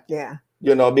you that. Yeah.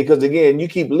 Because again, you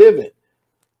keep living.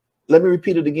 Let me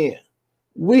repeat it again.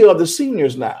 We are the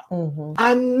seniors now.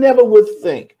 I never would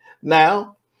think.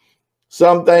 Now,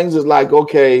 some things is like,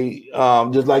 okay,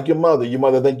 just like your mother. Your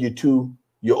mother think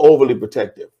you're overly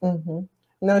protective.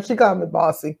 No, she called me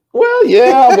bossy. Well,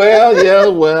 yeah.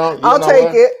 I'll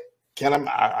take it.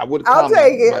 I would. I'll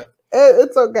take it.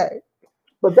 It's okay.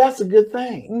 But that's a good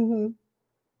thing.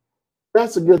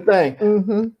 That's a good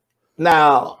thing.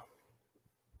 Now,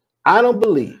 I don't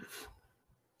believe,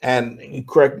 and you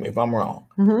correct me if I'm wrong,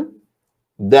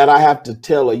 that I have to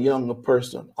tell a younger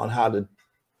person on how to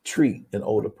treat an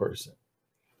older person.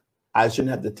 I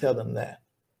shouldn't have to tell them that.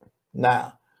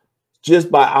 Now, just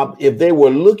if they were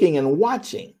looking and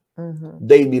watching,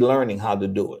 they'd be learning how to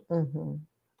do it.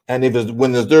 And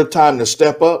when it's their time to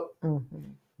step up,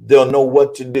 they'll know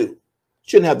what to do.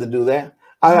 Shouldn't have to do that.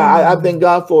 I thank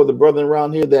God for the brethren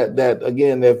around here that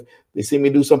again, if they see me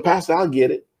do some pastor, I'll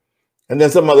get it. And then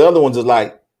some of the other ones is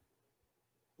like,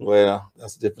 well,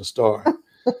 that's a different story.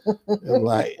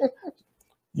 Like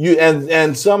you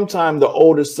and sometimes the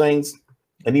older saints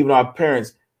and even our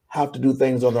parents have to do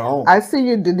things on their own. I see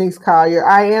you, Denise Collier.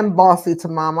 I am bossy to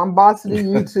mom. I'm bossy to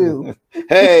you too.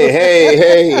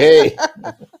 Hey.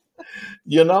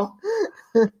 you know,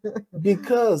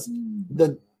 because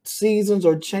the seasons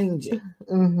are changing.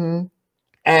 Mm-hmm.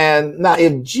 And now,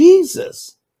 if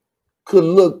Jesus could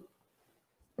look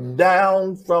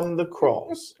down from the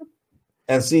cross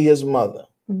and see his mother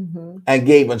and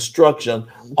gave instruction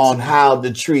on how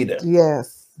to treat her.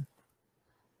 Yes.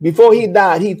 Before he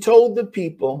died, he told the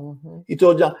people, he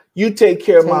told John, you take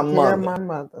care of my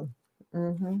mother.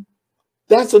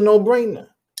 That's a no-brainer.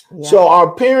 Yeah. So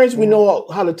our parents, we know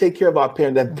how to take care of our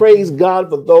parents. And praise God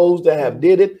for those that have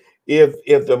did it.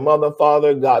 If the mother,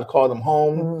 father, God called them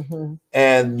home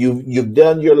and you've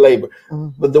done your labor.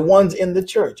 But the ones in the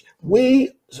church,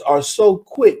 we are so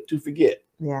quick to forget.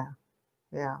 Yeah.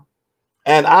 Yeah.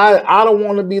 And I don't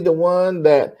want to be the one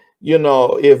that, you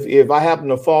know, if I happen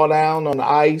to fall down on the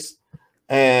ice,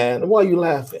 and why are you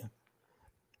laughing?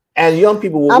 And young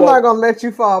people will I'm not gonna let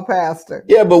you fall, Pastor.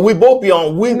 Yeah, but we both be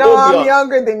on. I'm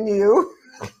younger than you.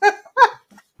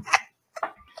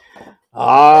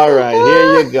 All right,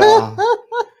 here you go.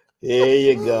 Here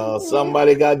you go.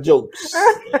 Somebody got jokes,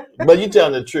 but you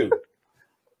telling the truth.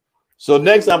 So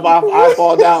next time I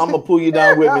fall down, I'm gonna pull you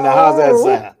down with me. Now, how's that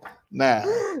sound? Now,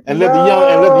 and let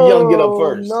the young get up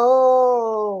first.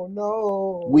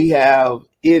 No. We have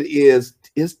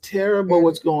it's terrible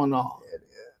what's going on.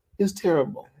 It's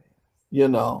terrible, you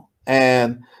know.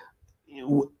 And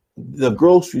the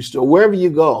grocery store, wherever you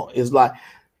go, is like,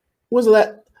 when's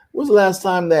the last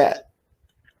time that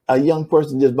a young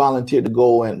person just volunteered to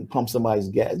go and pump somebody's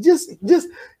gas? Just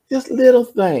little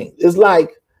things. It's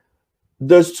like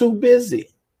they're too busy.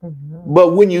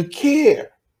 But when you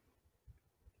care,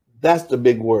 that's the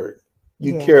big word.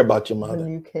 You care about your mother.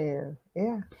 When you care,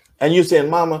 yeah. And you're saying,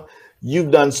 Mama,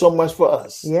 you've done so much for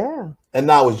us. Yeah. And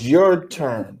now it's your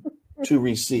turn to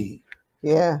receive.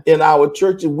 Yeah. In our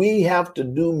churches, we have to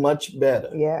do much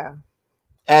better. Yeah.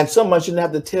 And someone shouldn't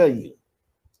have to tell you.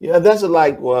 Yeah, that's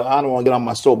like, well, I don't want to get on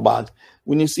my soapbox.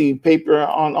 When you see paper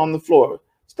on the floor,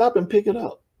 stop and pick it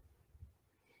up.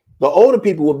 The older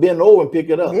people will bend over and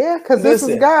pick it up. Yeah, because this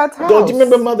is God's house. Don't you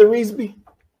remember Mother Reesby?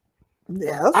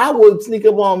 Yes. I would sneak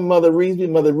up on Mother Reesby.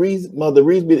 Mother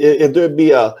Reesby, if there'd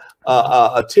be a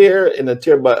tear in the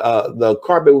tear, but the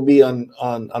carpet would be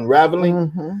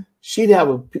unraveling. She'd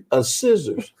have a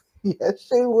scissors. Yes,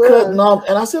 she would. Cutting off.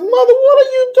 And I said, Mother, what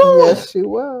are you doing? Yes, she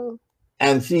will.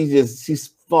 And she's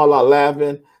fall out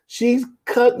laughing. She's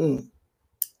cutting.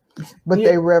 But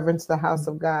they reverence the house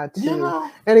of God too. You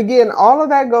know? And again, all of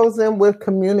that goes in with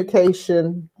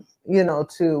communication, you know,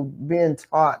 to being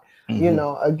taught. You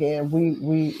know, again,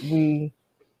 we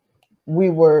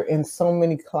were in so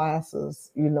many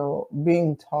classes, you know,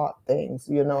 being taught things,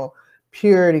 you know,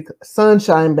 purity,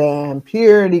 sunshine band,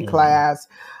 purity class,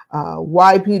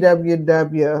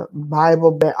 YPWW,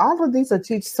 Bible band. All of these are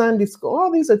Sunday school.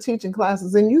 All these are teaching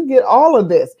classes, and you get all of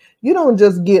this. You don't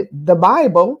just get the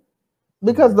Bible,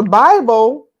 because the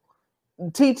Bible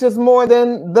teaches more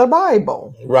than the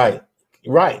Bible. Right.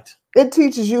 It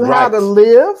teaches you how to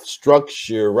live.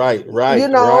 Structure, right. You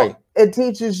know, it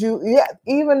teaches you,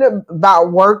 even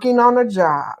about working on a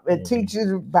job. It teaches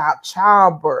you about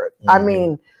childbirth. I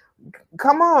mean,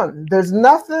 come on. There's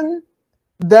nothing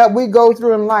that we go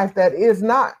through in life that is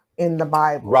not in the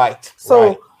Bible. Right.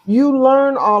 So you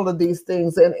learn all of these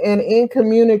things, and in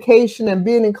communication and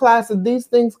being in classes, these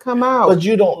things come out. But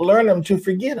you don't learn them to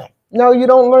forget them. No, you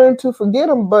don't learn to forget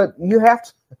them, but you have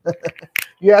to.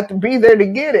 You have to be there to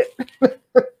get it.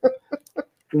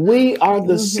 We are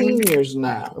the seniors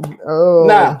now. Oh.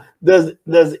 Now, does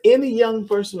any young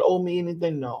person owe me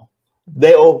anything? No.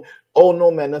 They owe no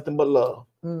man nothing but love.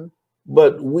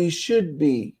 But we should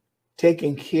be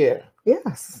taking care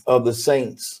of the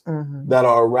saints that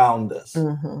are around us.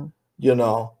 You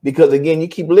know, because again, you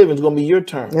keep living, it's going to be your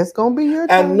turn. It's going to be your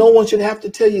turn. And no one should have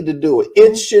to tell you to do it.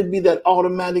 It should be that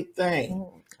automatic thing.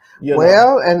 You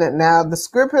know? And now the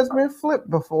script has been flipped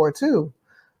before too.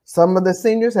 Some of the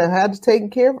seniors have had to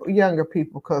take care of younger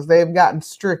people because they've gotten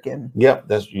stricken.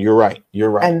 Yep, you're right.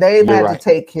 And they've had to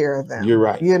take care of them. You're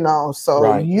right. You know,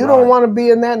 so you don't want to be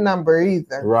in that number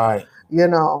either. Right. You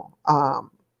know,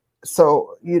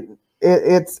 so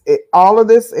all of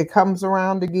this, it comes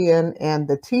around again, and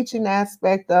the teaching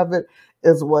aspect of it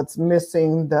is what's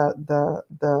missing.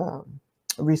 The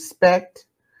respect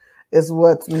is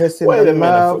what's missing. Wait a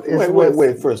minute.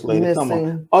 Wait, First Lady, come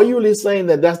on. Are you really saying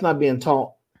that that's not being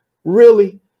taught?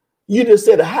 Really? You just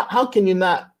said, how can you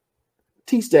not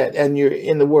teach that and you're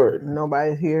in the Word?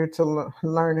 Nobody's here to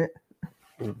learn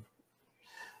it.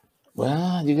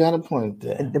 Well, you got a point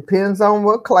there. It depends on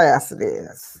what class it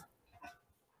is.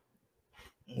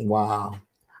 Wow.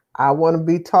 I want to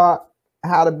be taught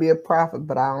how to be a prophet,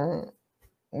 but I don't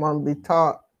want to be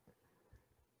taught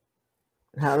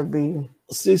how to be.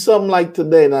 See, something like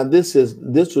today. Now, this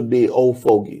would be old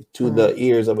fogey to the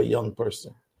ears of a young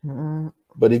person. Mm-hmm.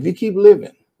 But if you keep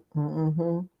living,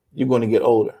 Mm-hmm. you're going to get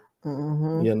older.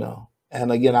 Mm-hmm. You know.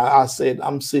 And again, I said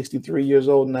I'm 63 years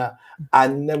old now. I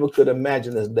never could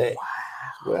imagine this day.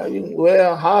 Wow.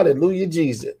 Well, hallelujah,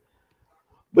 Jesus.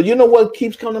 But you know what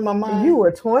keeps coming to my mind? You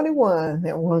were 21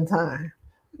 at one time.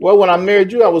 Well, when I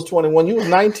married you, I was 21. You was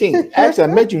 19. Actually, I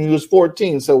met you when you was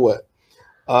 14. So what?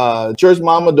 Church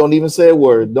mama, don't even say a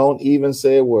word. Don't even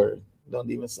say a word.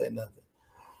 Don't even say nothing.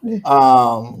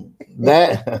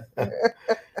 That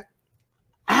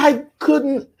I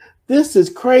couldn't. This is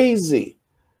crazy.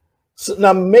 So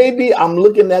now maybe I'm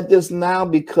looking at this now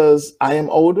because I am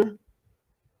older,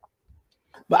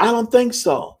 but I don't think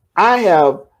so. I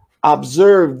have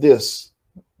observed this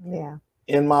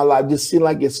in my life. Just seem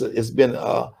like it's been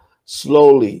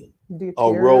slowly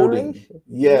eroding.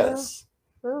 Yes.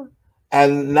 Yeah.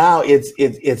 And now it's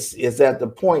at the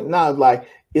point now, like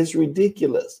it's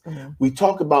ridiculous. Mm-hmm. We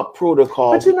talk about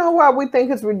protocol. But you know why we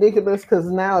think it's ridiculous? Because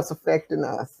now it's affecting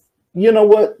us. You know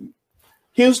what?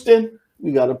 Houston,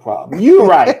 we got a problem. You're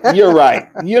right. You're right.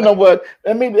 You know what?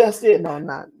 And maybe that's it.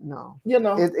 No. You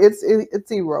know,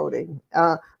 it's eroding.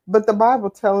 But the Bible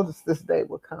tells us this day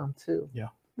will come too. Yeah.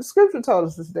 The scripture told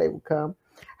us this day will come.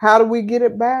 How do we get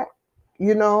it back?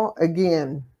 You know,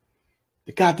 again,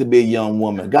 it got to be a young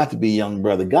woman, got to be a young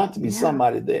brother, got to be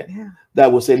somebody there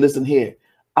that will say, listen here,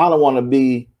 I don't want to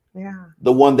be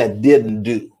the one that didn't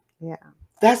do. Yeah.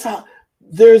 That's how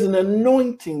there's an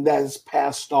anointing that is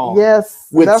passed on. Yes.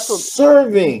 With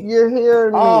serving. You're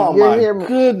hearing me. Oh, you're hearing me.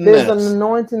 Goodness. There's an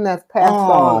anointing that's passed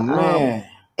on. Oh, man.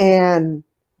 And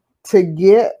to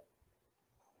get,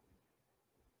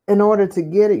 in order to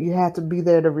get it, you have to be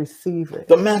there to receive it.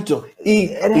 The mantle.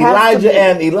 Elijah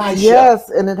and Elisha. Yes,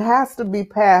 and it has to be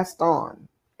passed on.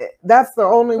 That's the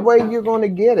only way you're going to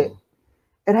get it.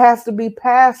 It has to be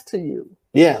passed to you.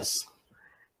 Yes.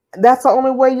 That's the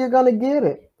only way you're going to get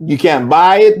it. You can't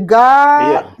buy it.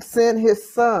 God sent his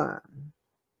son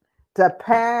to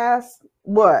pass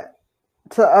what?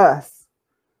 To us.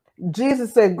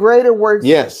 Jesus said, greater works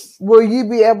will you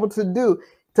be able to do,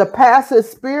 to pass his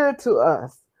spirit to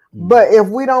us. But if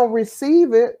we don't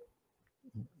receive it,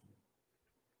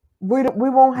 we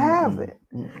won't have it.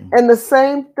 And the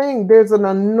same thing, there's an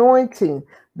anointing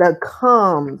that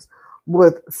comes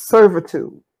with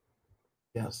servitude.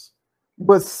 Yes.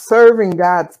 With serving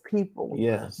God's people.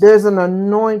 Yes. There's an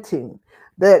anointing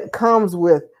that comes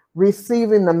with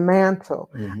receiving the mantle.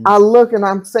 I look and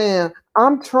I'm saying,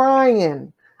 I'm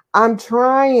trying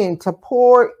to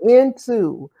pour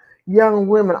into young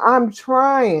women. I'm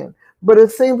trying. But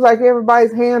it seems like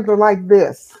everybody's hands are like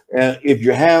this. And if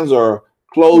your hands are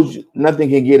closed, nothing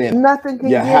can get in. Nothing can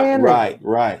get in. Right.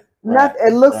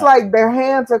 It looks like their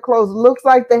hands are closed. It looks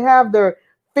like they have their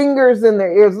fingers in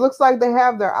their ears. It looks like they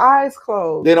have their eyes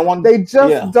closed. They don't want. They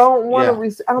just don't want to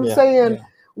receive. I'm saying,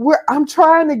 I'm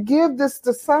trying to give this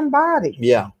to somebody.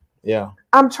 Yeah.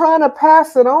 I'm trying to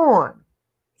pass it on.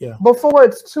 Yeah. Before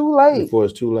it's too late.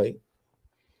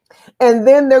 And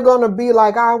then they're going to be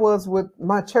like I was with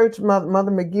my church mother,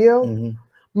 Mother McGill.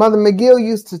 Mother McGill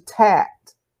used to tat.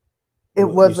 It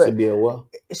was used to be a what?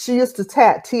 She used to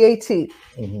tat, T-A-T.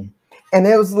 And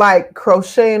it was like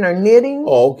crocheting or knitting.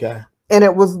 Oh, okay. And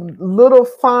it was little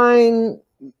fine.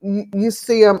 You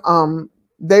see them.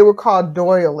 They were called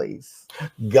doilies.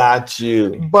 Got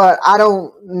you. But I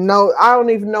don't know. I don't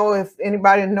even know if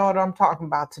anybody know what I'm talking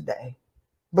about today.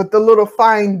 But the little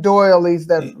fine doilies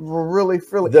that were really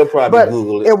frilly. They'll probably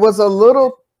Google it. It was a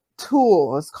little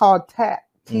tool. It's called tat,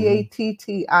 Tatting.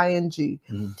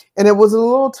 And it was a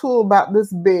little tool about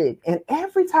this big. And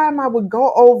every time I would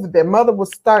go over there, Mother was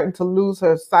starting to lose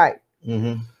her sight.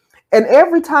 And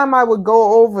every time I would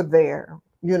go over there,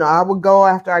 you know, I would go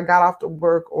after I got off to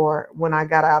work or when I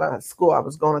got out of school, I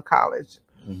was going to college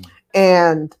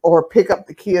or pick up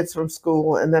the kids from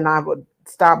school. And then I would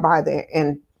stop by there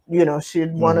and, you know,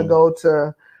 she'd want to go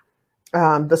to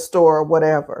the store or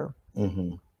whatever.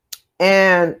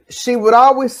 And she would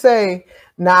always say,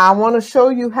 now I want to show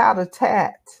you how to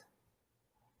tat.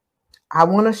 I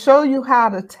want to show you how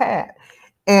to tat.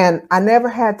 And I never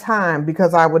had time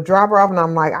because I would drop her off and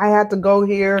I'm like, I had to go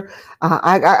here.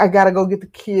 I got to go get the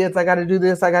kids. I got to do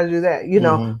this. I got to do that, you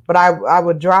know, but I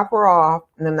would drop her off.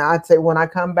 And then I'd say, when I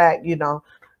come back, you know,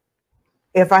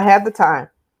 if I had the time,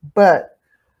 but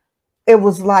it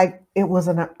was like, it was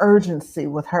an urgency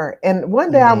with her. And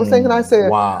one day I was thinking, I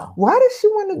said, why does she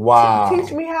want to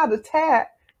teach me how to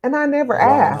tat? And I never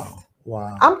asked.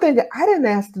 Wow. I'm thinking, I didn't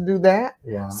ask to do that.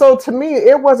 Wow. So to me,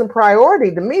 it wasn't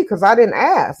priority to me because I didn't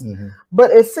ask. Mm-hmm.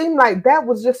 But it seemed like that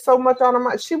was just so much on her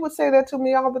mind. She would say that to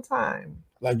me all the time.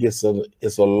 Like it's a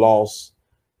lost.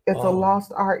 It's a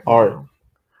lost art. Art. Now.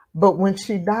 But when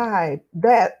she died,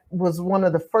 that was one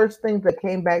of the first things that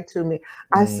came back to me.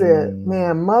 I said,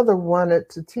 man, Mother wanted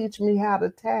to teach me how to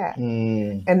tap.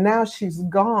 And now she's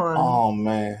gone. Oh,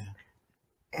 man.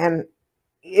 And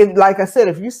like I said,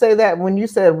 if you say that, when you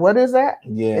said, what is that?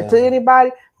 Yeah. To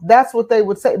anybody, that's what they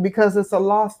would say because it's a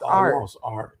lost art. Lost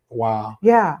art. Wow.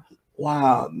 Yeah.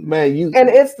 Wow. Man, and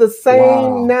it's the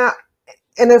same now.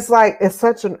 And it's like, it's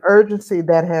such an urgency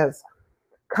that has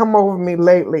come over me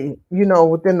lately,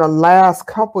 within the last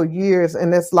couple of years.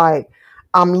 And it's like,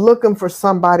 I'm looking for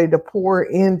somebody to pour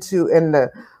into, and the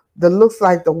looks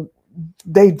like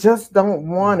they just don't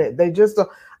want it. They just don't.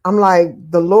 I'm like,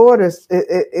 the Lord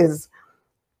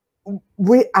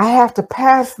I have to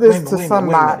pass this to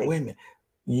somebody. Wait a minute.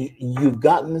 You've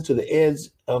gotten into the edge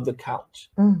of the couch,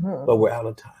 but we're out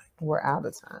of time. We're out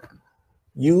of time.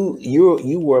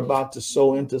 You were about to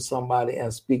sow into somebody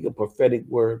and speak a prophetic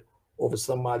word over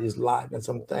somebody's life and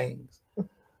some things.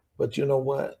 But you know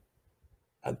what?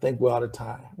 I think we're out of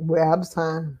time. We're out of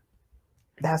time.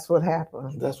 That's what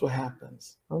happened. That's what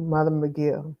happens. Oh, Mother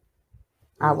McGill,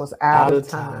 I was out of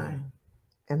time.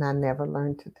 And I never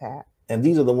learned to tap. And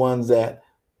these are the ones that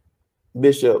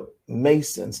Bishop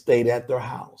Mason stayed at their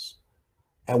house.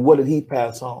 And what did he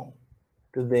pass on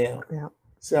to them? Yeah.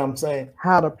 See what I'm saying?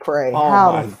 How to pray, oh,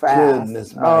 how to fast.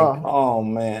 Goodness, oh,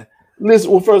 man.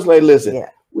 Listen, well, First Lady, listen. Yeah.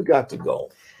 We got to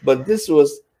go. But this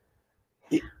was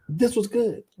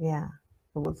good. Yeah,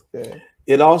 it was good.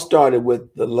 It all started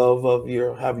with the love of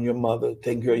having your mother,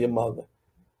 taking care of your mother,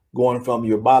 going from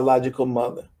your biological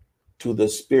mother to the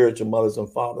spiritual mothers and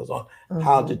fathers on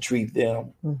how to treat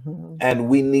them. And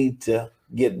we need to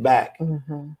get back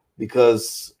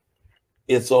because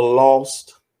it's a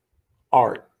lost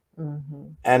art.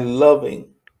 And loving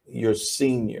your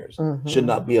seniors should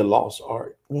not be a lost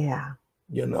art. Yeah.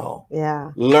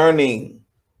 Yeah. Learning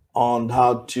on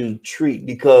how to treat,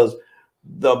 because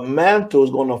the mantle is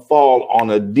going to fall on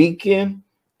a deacon,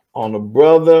 on a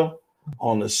brother,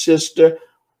 on a sister.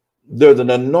 There's an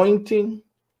anointing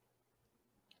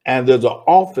and there's an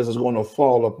office that's going to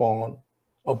fall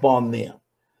upon them.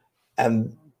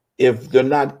 And if they're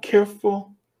not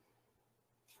careful,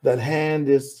 that hand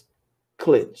is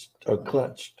clutched,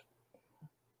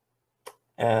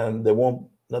 and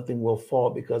nothing will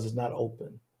fall because it's not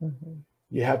open.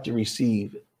 You have to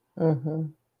receive it.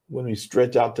 When we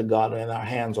stretch out to God and our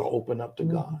hands are open up to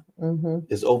God,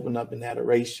 it's open up in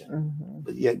adoration,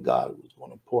 but yet God was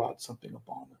going to pour out something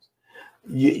upon us.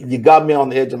 You got me on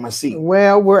the edge of my seat.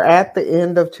 Well, we're at the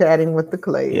end of Chatting with the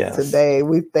Clays today.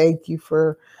 We thank you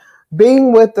for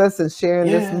being with us and sharing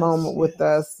this moment with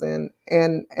us. And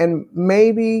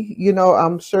maybe,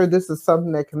 I'm sure this is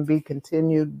something that can be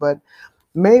continued, but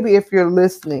maybe if you're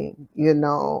listening,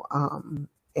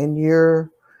 and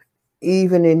you're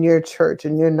even in your church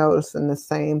and you're noticing the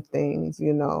same things,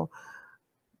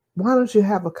 why don't you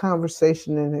have a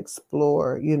conversation and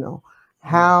explore,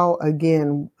 how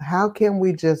can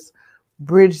we just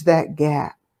bridge that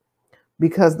gap?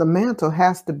 Because the mantle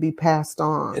has to be passed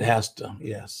on. It has to,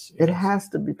 yes. It has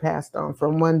to be passed on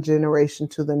from one generation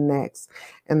to the next.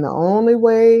 And the only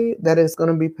way that it's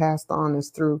going to be passed on is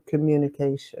through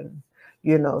communication.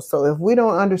 So if we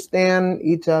don't understand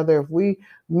each other, if we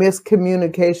miss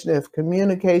communication, if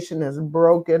communication is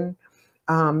broken,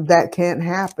 that can't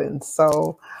happen.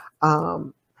 So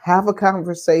have a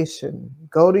conversation,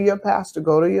 go to your pastor,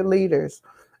 go to your leaders,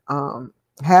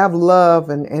 have love,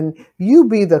 and you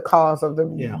be the cause of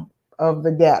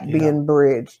the gap being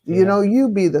bridged. You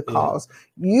be the cause.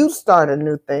 You start a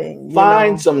new thing.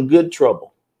 Find some good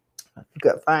trouble.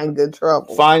 Find good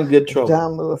trouble. Find good trouble.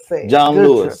 John Lewis said. John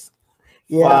Lewis.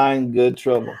 Find good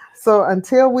trouble. So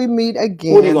until we meet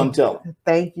again, what are you going to tell them?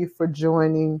 Thank you for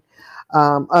joining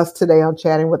us today on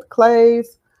Chatting with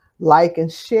Clays. Like and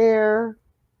share.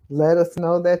 Let us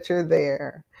know that you're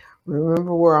there.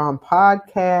 Remember, we're on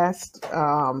podcast.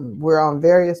 We're on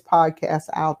various podcasts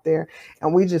out there.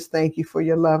 And we just thank you for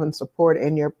your love and support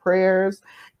and your prayers.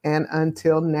 And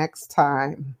until next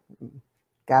time,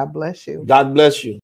 God bless you. God bless you.